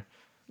we, Sarah?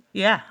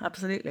 Yeah,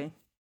 absolutely.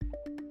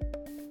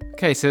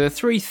 Okay, so the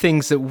three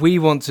things that we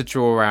want to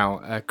draw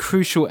out are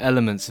crucial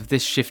elements of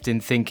this shift in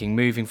thinking,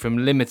 moving from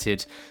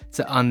limited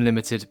to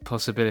unlimited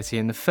possibility.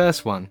 And the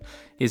first one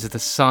is the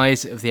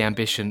size of the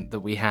ambition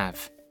that we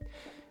have.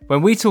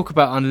 When we talk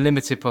about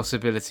unlimited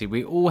possibility,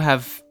 we all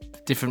have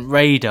different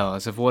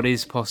radars of what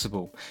is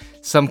possible.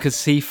 Some can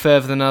see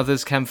further than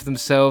others can for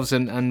themselves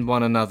and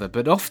one another,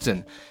 but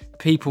often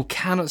people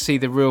cannot see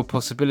the real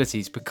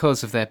possibilities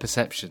because of their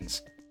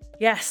perceptions.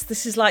 Yes,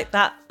 this is like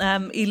that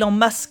Elon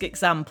Musk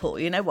example.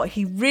 What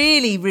he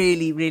really,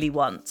 really, really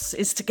wants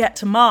is to get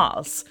to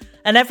Mars,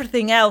 and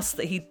everything else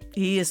that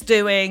he is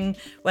doing,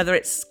 whether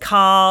it's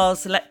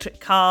cars,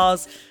 electric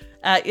cars,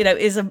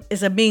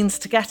 is a means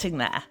to getting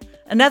there.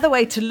 Another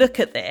way to look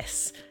at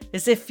this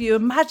is if you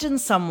imagine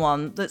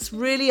someone that's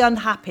really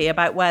unhappy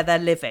about where they're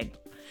living.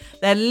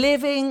 They're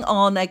living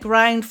on a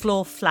ground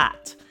floor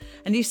flat,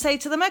 and you say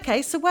to them,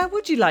 okay, so where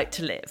would you like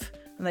to live?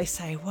 And they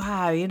say,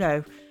 wow,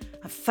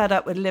 I'm fed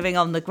up with living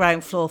on the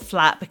ground floor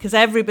flat because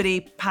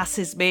everybody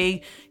passes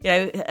me,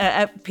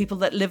 people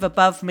that live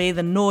above me,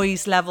 the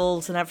noise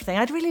levels and everything.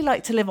 I'd really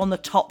like to live on the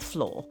top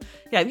floor.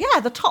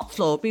 The top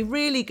floor would be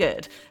really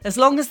good. As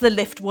long as the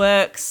lift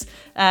works,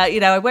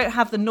 I won't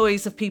have the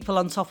noise of people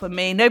on top of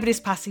me. Nobody's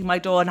passing my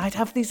door and I'd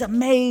have these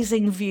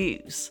amazing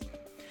views.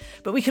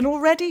 But we can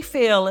already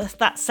feel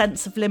that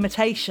sense of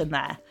limitation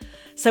there.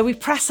 So we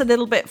press a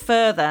little bit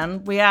further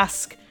and we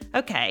ask,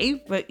 okay,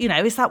 but,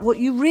 is that what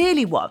you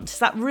really want? Is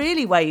that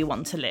really where you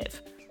want to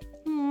live?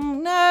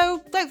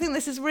 No, don't think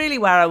this is really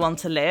where I want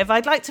to live.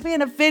 I'd like to be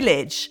in a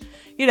village.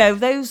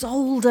 Those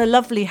older,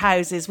 lovely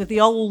houses with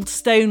the old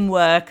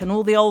stonework and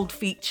all the old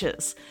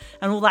features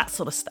and all that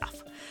sort of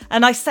stuff.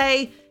 And I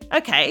say,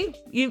 okay,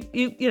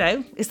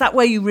 is that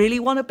where you really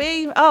want to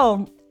be?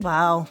 Oh,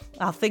 well,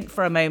 I'll think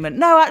for a moment.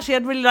 No, actually,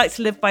 I'd really like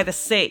to live by the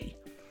sea.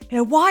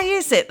 Why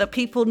is it that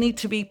people need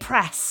to be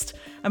pressed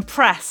and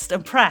pressed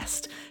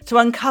to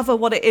uncover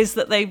what it is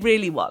that they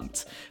really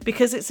want.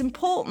 Because it's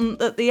important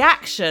that the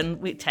action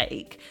we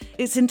take,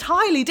 it's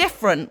entirely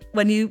different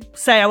when you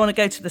say, I want to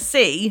go to the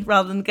sea,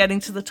 rather than getting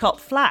to the top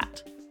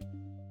flat.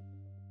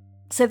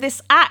 So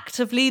this act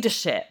of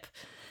leadership,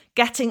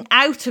 getting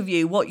out of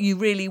you what you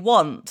really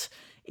want,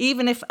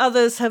 even if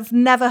others have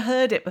never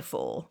heard it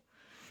before.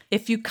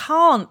 If you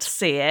can't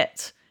see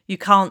it, you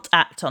can't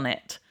act on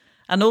it.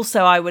 And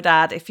also, I would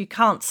add, if you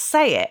can't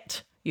say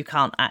it, you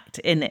can't act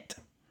in it.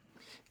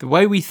 The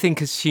way we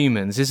think as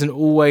humans isn't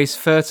always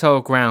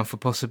fertile ground for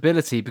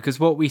possibility, because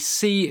what we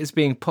see as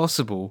being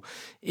possible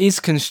is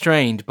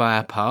constrained by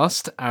our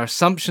past, our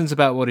assumptions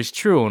about what is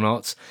true or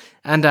not,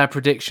 and our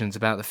predictions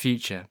about the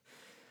future.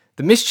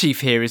 The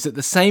mischief here is that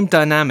the same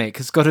dynamic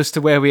has got us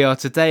to where we are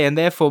today, and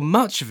therefore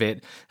much of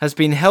it has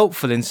been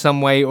helpful in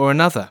some way or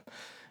another.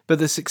 But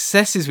the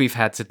successes we've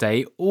had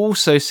today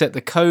also set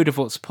the code of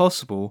what's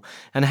possible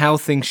and how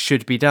things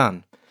should be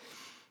done.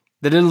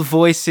 The little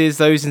voices,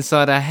 those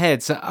inside our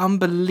heads, are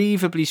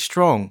unbelievably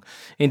strong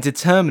in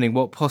determining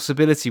what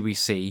possibility we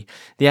see,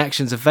 the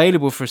actions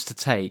available for us to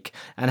take,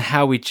 and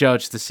how we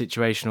judge the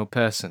situation or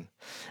person.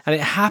 And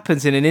it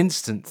happens in an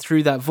instant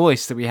through that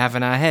voice that we have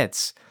in our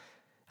heads.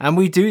 And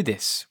we do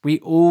this. We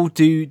all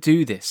do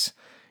this.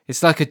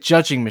 It's like a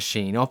judging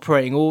machine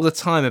operating all the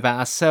time about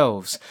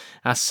ourselves,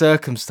 our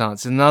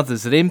circumstances and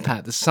others that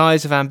impact the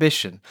size of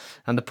ambition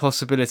and the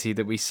possibility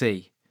that we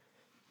see.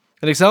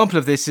 An example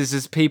of this is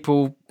as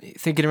people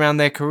thinking around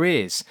their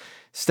careers,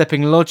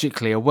 stepping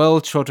logically a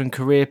well-trodden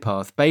career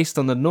path based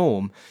on the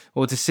norm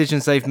or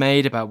decisions they've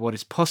made about what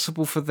is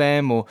possible for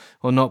them or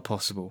not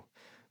possible.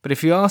 But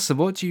if you ask them,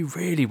 what do you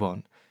really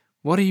want?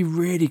 What are you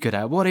really good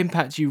at? What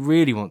impact do you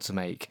really want to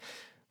make?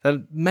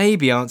 They'll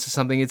maybe answer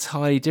something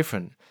entirely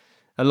different,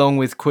 along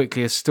with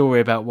quickly a story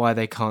about why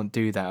they can't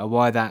do that or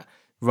why that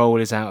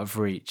role is out of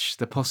reach,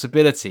 the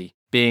possibility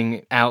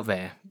being out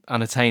there,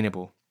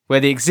 unattainable. Where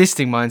the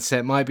existing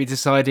mindset might be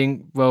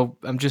deciding, well,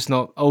 I'm just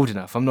not old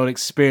enough, I'm not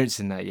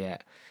experiencing that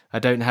yet, I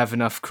don't have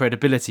enough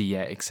credibility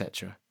yet,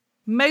 etc.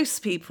 Most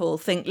people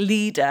think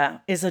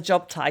leader is a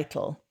job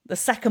title. The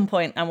second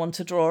point I want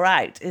to draw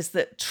out is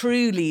that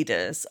true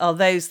leaders are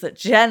those that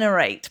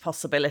generate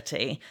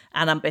possibility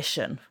and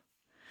ambition.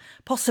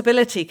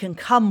 Possibility can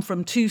come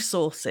from two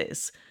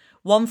sources.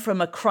 One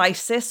from a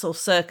crisis or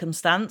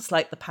circumstance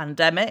like the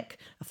pandemic,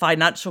 a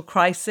financial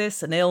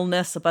crisis, an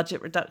illness, a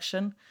budget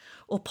reduction.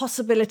 Or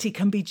possibility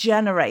can be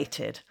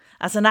generated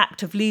as an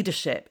act of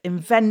leadership,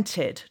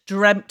 invented,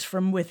 dreamt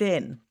from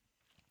within,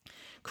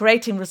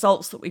 creating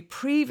results that we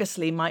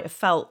previously might have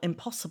felt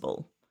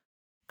impossible.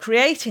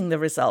 Creating the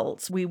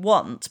results we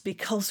want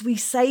because we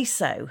say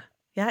so.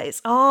 Yeah,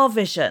 it's our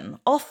vision,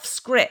 off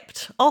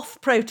script,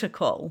 off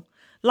protocol.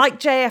 Like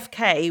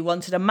JFK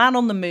wanted a man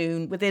on the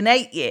moon within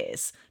 8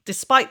 years,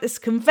 despite this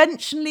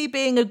conventionally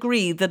being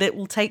agreed that it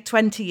will take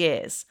 20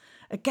 years.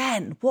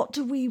 Again, what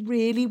do we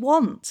really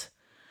want?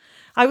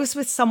 I was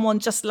with someone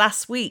just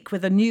last week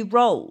with a new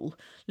role,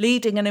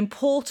 leading an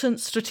important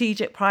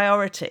strategic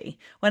priority.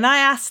 When I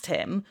asked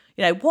him,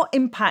 what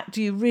impact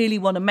do you really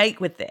want to make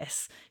with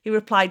this? He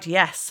replied,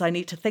 yes, I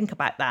need to think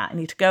about that. I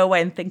need to go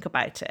away and think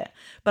about it.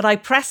 But I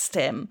pressed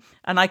him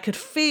and I could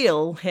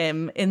feel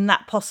him in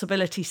that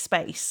possibility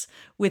space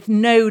with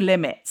no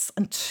limits.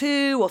 And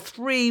 2 or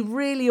 3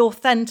 really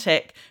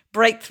authentic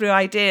breakthrough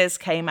ideas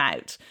came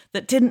out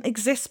that didn't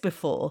exist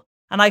before.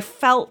 And I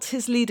felt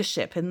his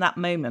leadership in that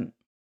moment.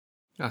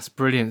 That's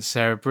brilliant,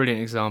 Sarah. Brilliant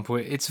example.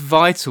 It's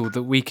vital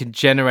that we can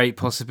generate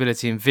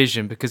possibility and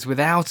vision, because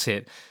without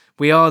it,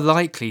 we are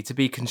likely to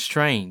be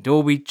constrained,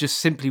 or we just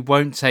simply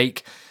won't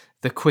take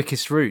the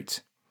quickest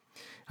route.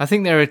 I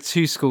think there are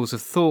 2 schools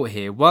of thought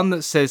here. One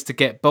that says to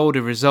get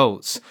bolder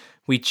results,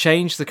 we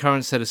change the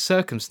current set of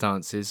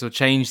circumstances or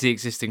change the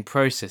existing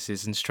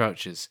processes and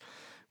structures,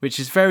 which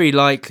is very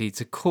likely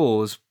to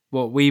cause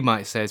what we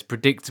might say as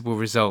predictable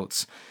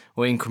results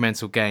or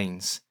incremental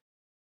gains.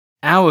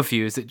 Our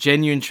view is that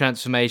genuine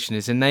transformation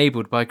is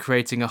enabled by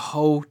creating a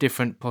whole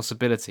different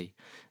possibility,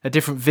 a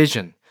different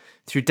vision,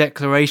 through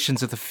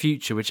declarations of the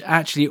future which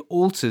actually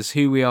alters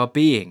who we are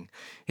being.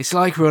 It's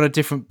like we're on a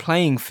different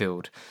playing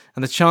field,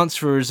 and the chance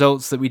for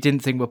results that we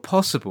didn't think were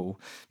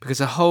possible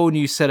because a whole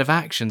new set of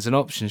actions and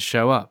options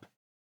show up.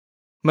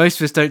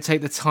 Most of us don't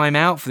take the time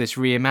out for this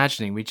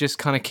reimagining, we just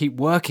kind of keep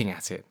working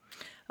at it.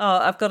 Oh,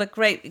 I've got a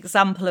great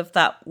example of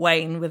that,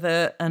 Wayne, with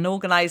an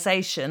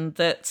organisation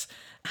that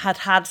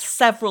had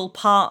several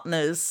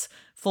partners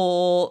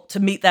to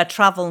meet their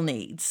travel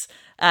needs,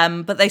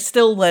 but they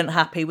still weren't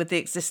happy with the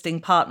existing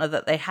partner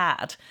that they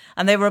had.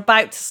 And they were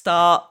about to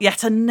start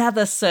yet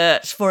another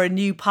search for a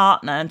new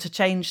partner and to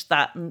change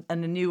that and a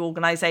new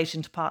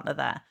organisation to partner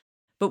there.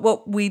 But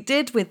what we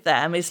did with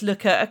them is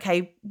look at,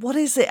 okay, what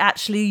is it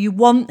actually you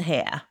want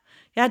here?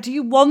 Yeah, do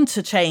you want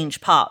to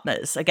change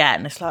partners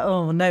again? It's like,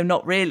 oh, no,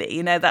 not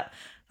really.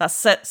 That's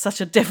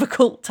such a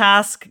difficult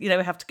task. We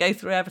have to go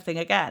through everything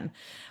again.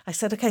 I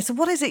said, okay, so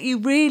what is it you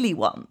really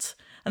want?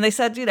 And they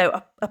said,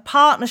 a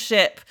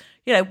partnership,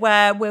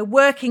 where we're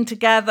working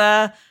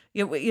together,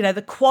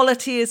 The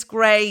quality is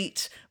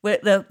great,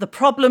 the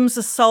problems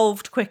are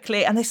solved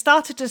quickly, and they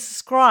started to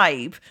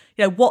describe,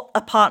 what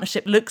a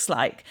partnership looks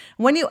like.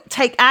 And when you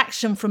take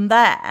action from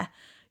there,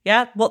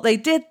 what they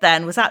did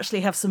then was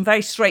actually have some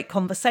very straight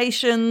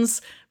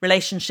conversations,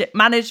 relationship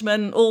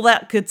management, all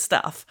that good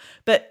stuff.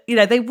 But,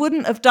 they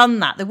wouldn't have done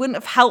that. They wouldn't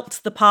have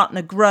helped the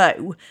partner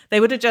grow. They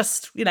would have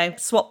just,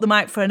 swapped them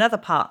out for another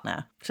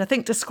partner, which I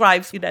think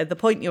describes, the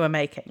point you were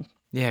making.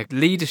 Yeah,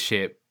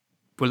 leadership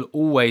will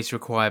always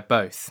require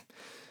both.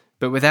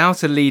 But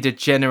without a leader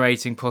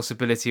generating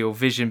possibility or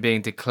vision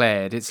being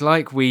declared, it's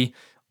like we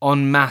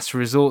en masse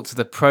resort to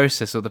the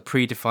process or the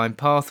predefined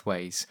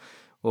pathways,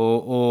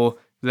 or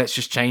let's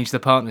just change the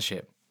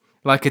partnership.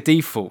 Like a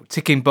default,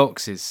 ticking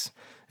boxes,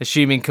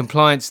 assuming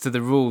compliance to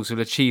the rules will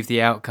achieve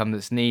the outcome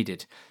that's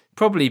needed.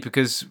 Probably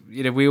because,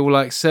 we all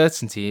like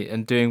certainty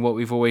and doing what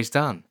we've always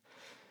done.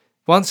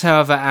 Once,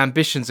 however,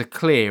 ambitions are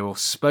clear or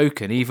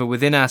spoken, either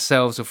within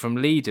ourselves or from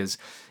leaders,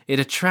 it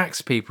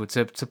attracts people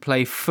to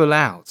play full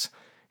out.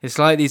 It's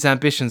like these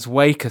ambitions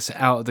wake us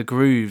out of the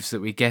grooves that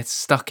we get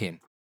stuck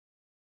in.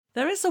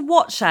 There is a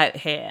watch out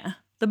here.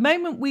 The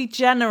moment we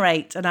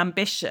generate an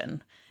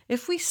ambition,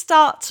 if we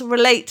start to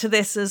relate to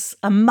this as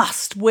a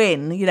must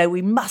win,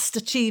 we must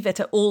achieve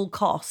it at all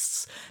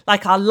costs,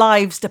 like our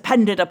lives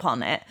depended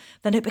upon it,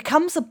 then it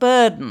becomes a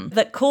burden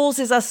that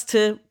causes us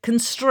to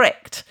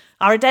constrict.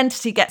 Our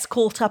identity gets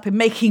caught up in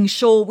making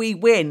sure we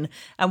win,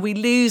 and we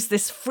lose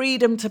this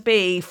freedom to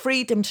be,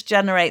 freedom to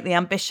generate the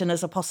ambition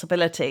as a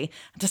possibility,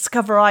 and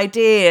discover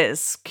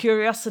ideas,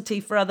 curiosity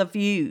for other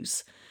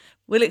views.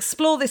 We'll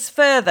explore this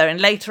further in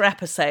later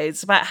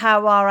episodes about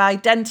how our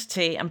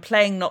identity and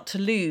playing not to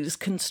lose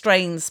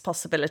constrains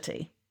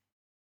possibility.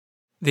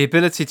 The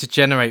ability to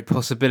generate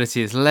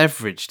possibility is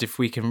leveraged if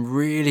we can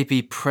really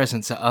be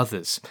present to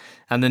others,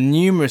 and the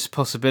numerous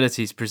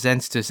possibilities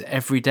presented to us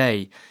every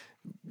day,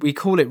 we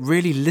call it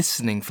really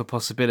listening for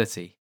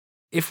possibility.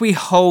 If we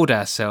hold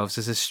ourselves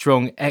as a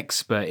strong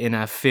expert in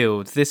our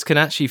field, this can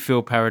actually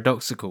feel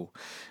paradoxical,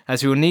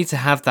 as we will need to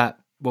have that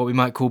what we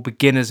might call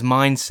beginner's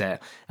mindset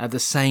at the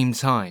same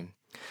time.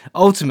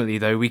 Ultimately,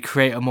 though, we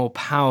create a more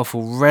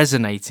powerful,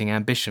 resonating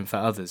ambition for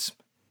others.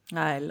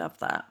 I love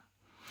that.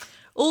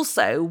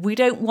 Also, we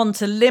don't want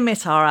to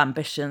limit our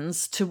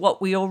ambitions to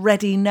what we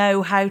already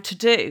know how to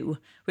do,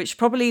 which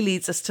probably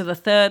leads us to the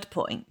third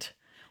point.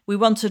 We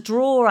want to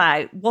draw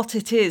out what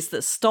it is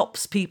that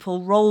stops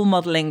people role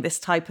modelling this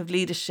type of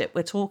leadership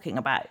we're talking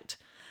about,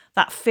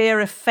 that fear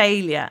of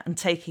failure and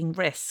taking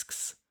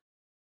risks.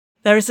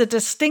 There is a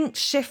distinct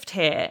shift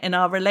here in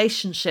our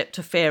relationship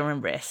to fear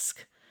and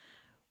risk.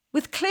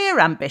 With clear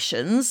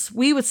ambitions,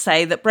 we would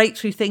say that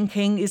breakthrough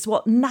thinking is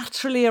what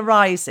naturally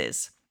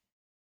arises.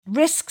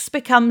 Risks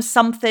become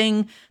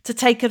something to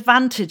take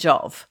advantage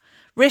of.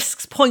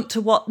 Risks point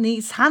to what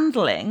needs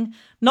handling,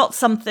 not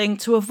something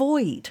to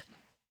avoid.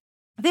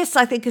 This,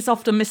 I think, is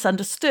often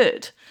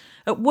misunderstood.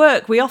 At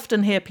work, we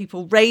often hear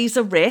people raise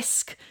a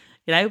risk,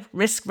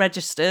 risk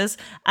registers,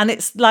 and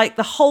it's like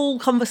the whole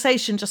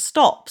conversation just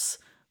stops.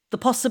 The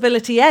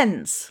possibility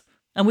ends,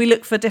 and we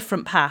look for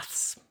different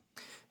paths.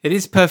 It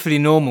is perfectly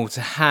normal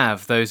to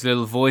have those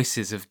little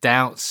voices of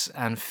doubts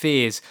and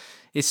fears,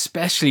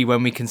 especially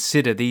when we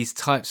consider these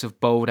types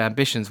of bold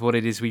ambitions, what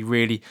it is we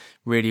really,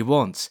 really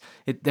want.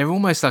 They're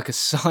almost like a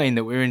sign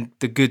that we're in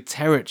the good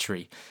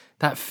territory,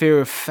 that fear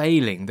of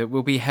failing, that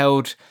we'll be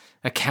held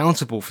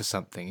accountable for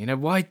something.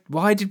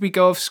 Why did we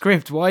go off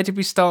script? Why did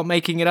we start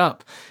making it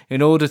up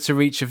in order to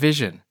reach a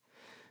vision?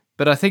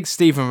 But I think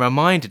Stephen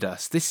reminded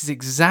us this is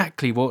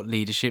exactly what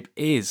leadership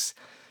is.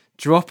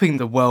 Dropping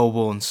the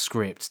well-worn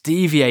script,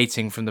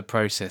 deviating from the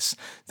process,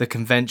 the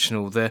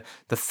conventional, the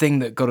thing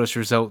that got us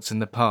results in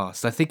the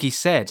past. I think he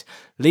said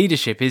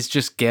leadership is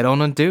just get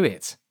on and do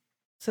it.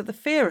 So the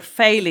fear of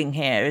failing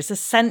here is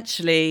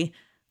essentially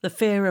the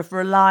fear of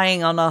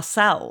relying on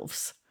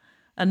ourselves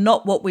and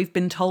not what we've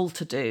been told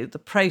to do, the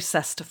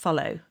process to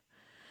follow.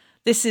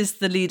 This is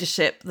the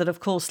leadership that, of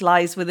course,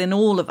 lies within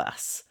all of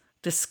us,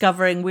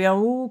 discovering we are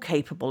all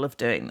capable of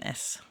doing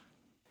this.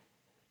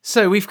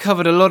 So we've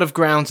covered a lot of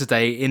ground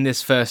today in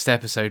this first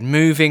episode,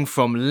 moving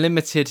from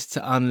limited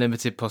to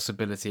unlimited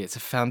possibility. It's a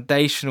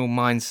foundational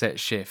mindset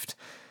shift.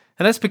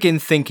 And let's begin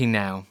thinking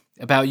now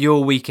about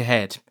your week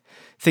ahead,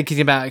 thinking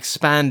about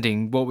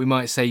expanding what we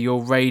might say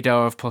your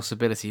radar of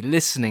possibility,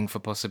 listening for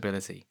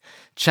possibility,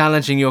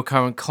 challenging your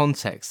current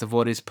context of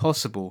what is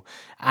possible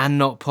and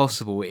not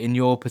possible in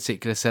your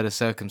particular set of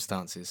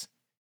circumstances.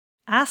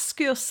 Ask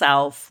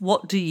yourself,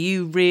 what do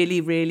you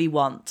really, really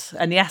want?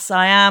 And yes,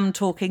 I am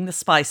talking the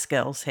Spice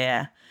Girls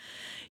here.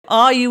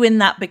 Are you in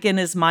that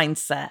beginner's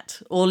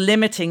mindset or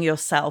limiting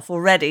yourself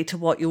already to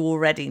what you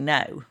already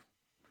know?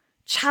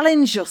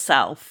 Challenge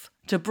yourself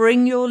to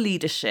bring your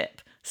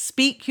leadership,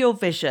 speak your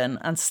vision,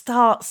 and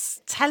start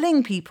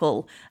telling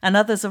people and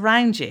others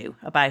around you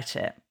about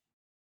it.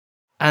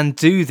 And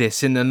do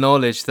this in the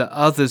knowledge that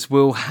others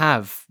will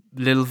have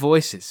little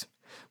voices.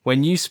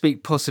 When you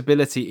speak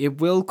possibility, it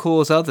will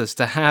cause others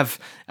to have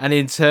an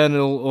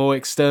internal or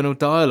external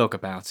dialogue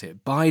about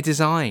it by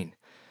design.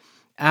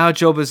 Our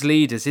job as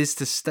leaders is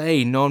to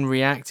stay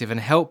non-reactive and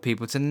help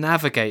people to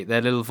navigate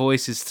their little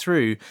voices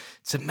through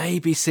to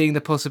maybe seeing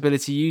the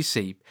possibility you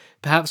see,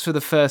 perhaps for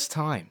the first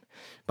time,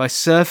 by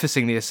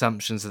surfacing the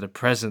assumptions that are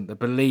present, the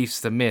beliefs,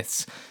 the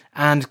myths,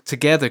 and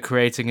together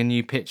creating a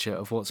new picture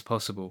of what's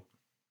possible.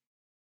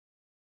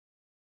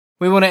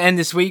 We want to end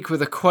this week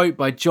with a quote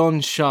by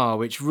John Shah,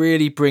 which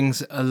really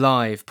brings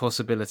alive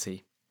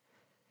possibility.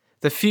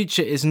 The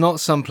future is not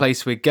some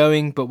place we're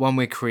going, but one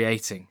we're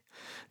creating.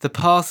 The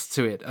paths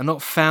to it are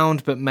not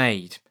found but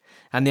made,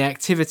 and the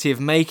activity of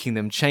making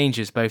them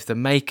changes both the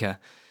maker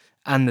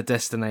and the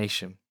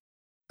destination.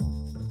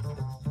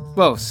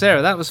 Well,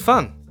 Sarah, that was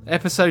fun.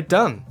 Episode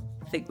done.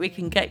 I think we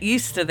can get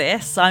used to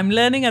this. I'm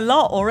learning a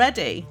lot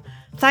already.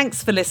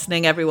 Thanks for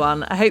listening,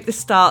 everyone. I hope this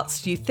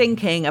starts you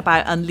thinking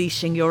about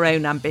unleashing your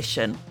own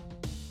ambition.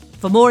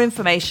 For more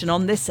information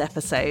on this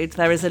episode,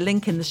 there is a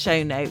link in the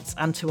show notes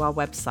and to our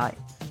website.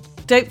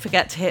 Don't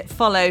forget to hit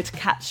follow to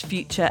catch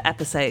future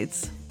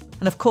episodes.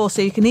 And of course,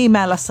 you can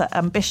email us at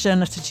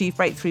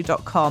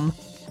ambition@achievebreakthrough.com.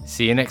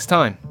 See you next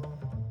time.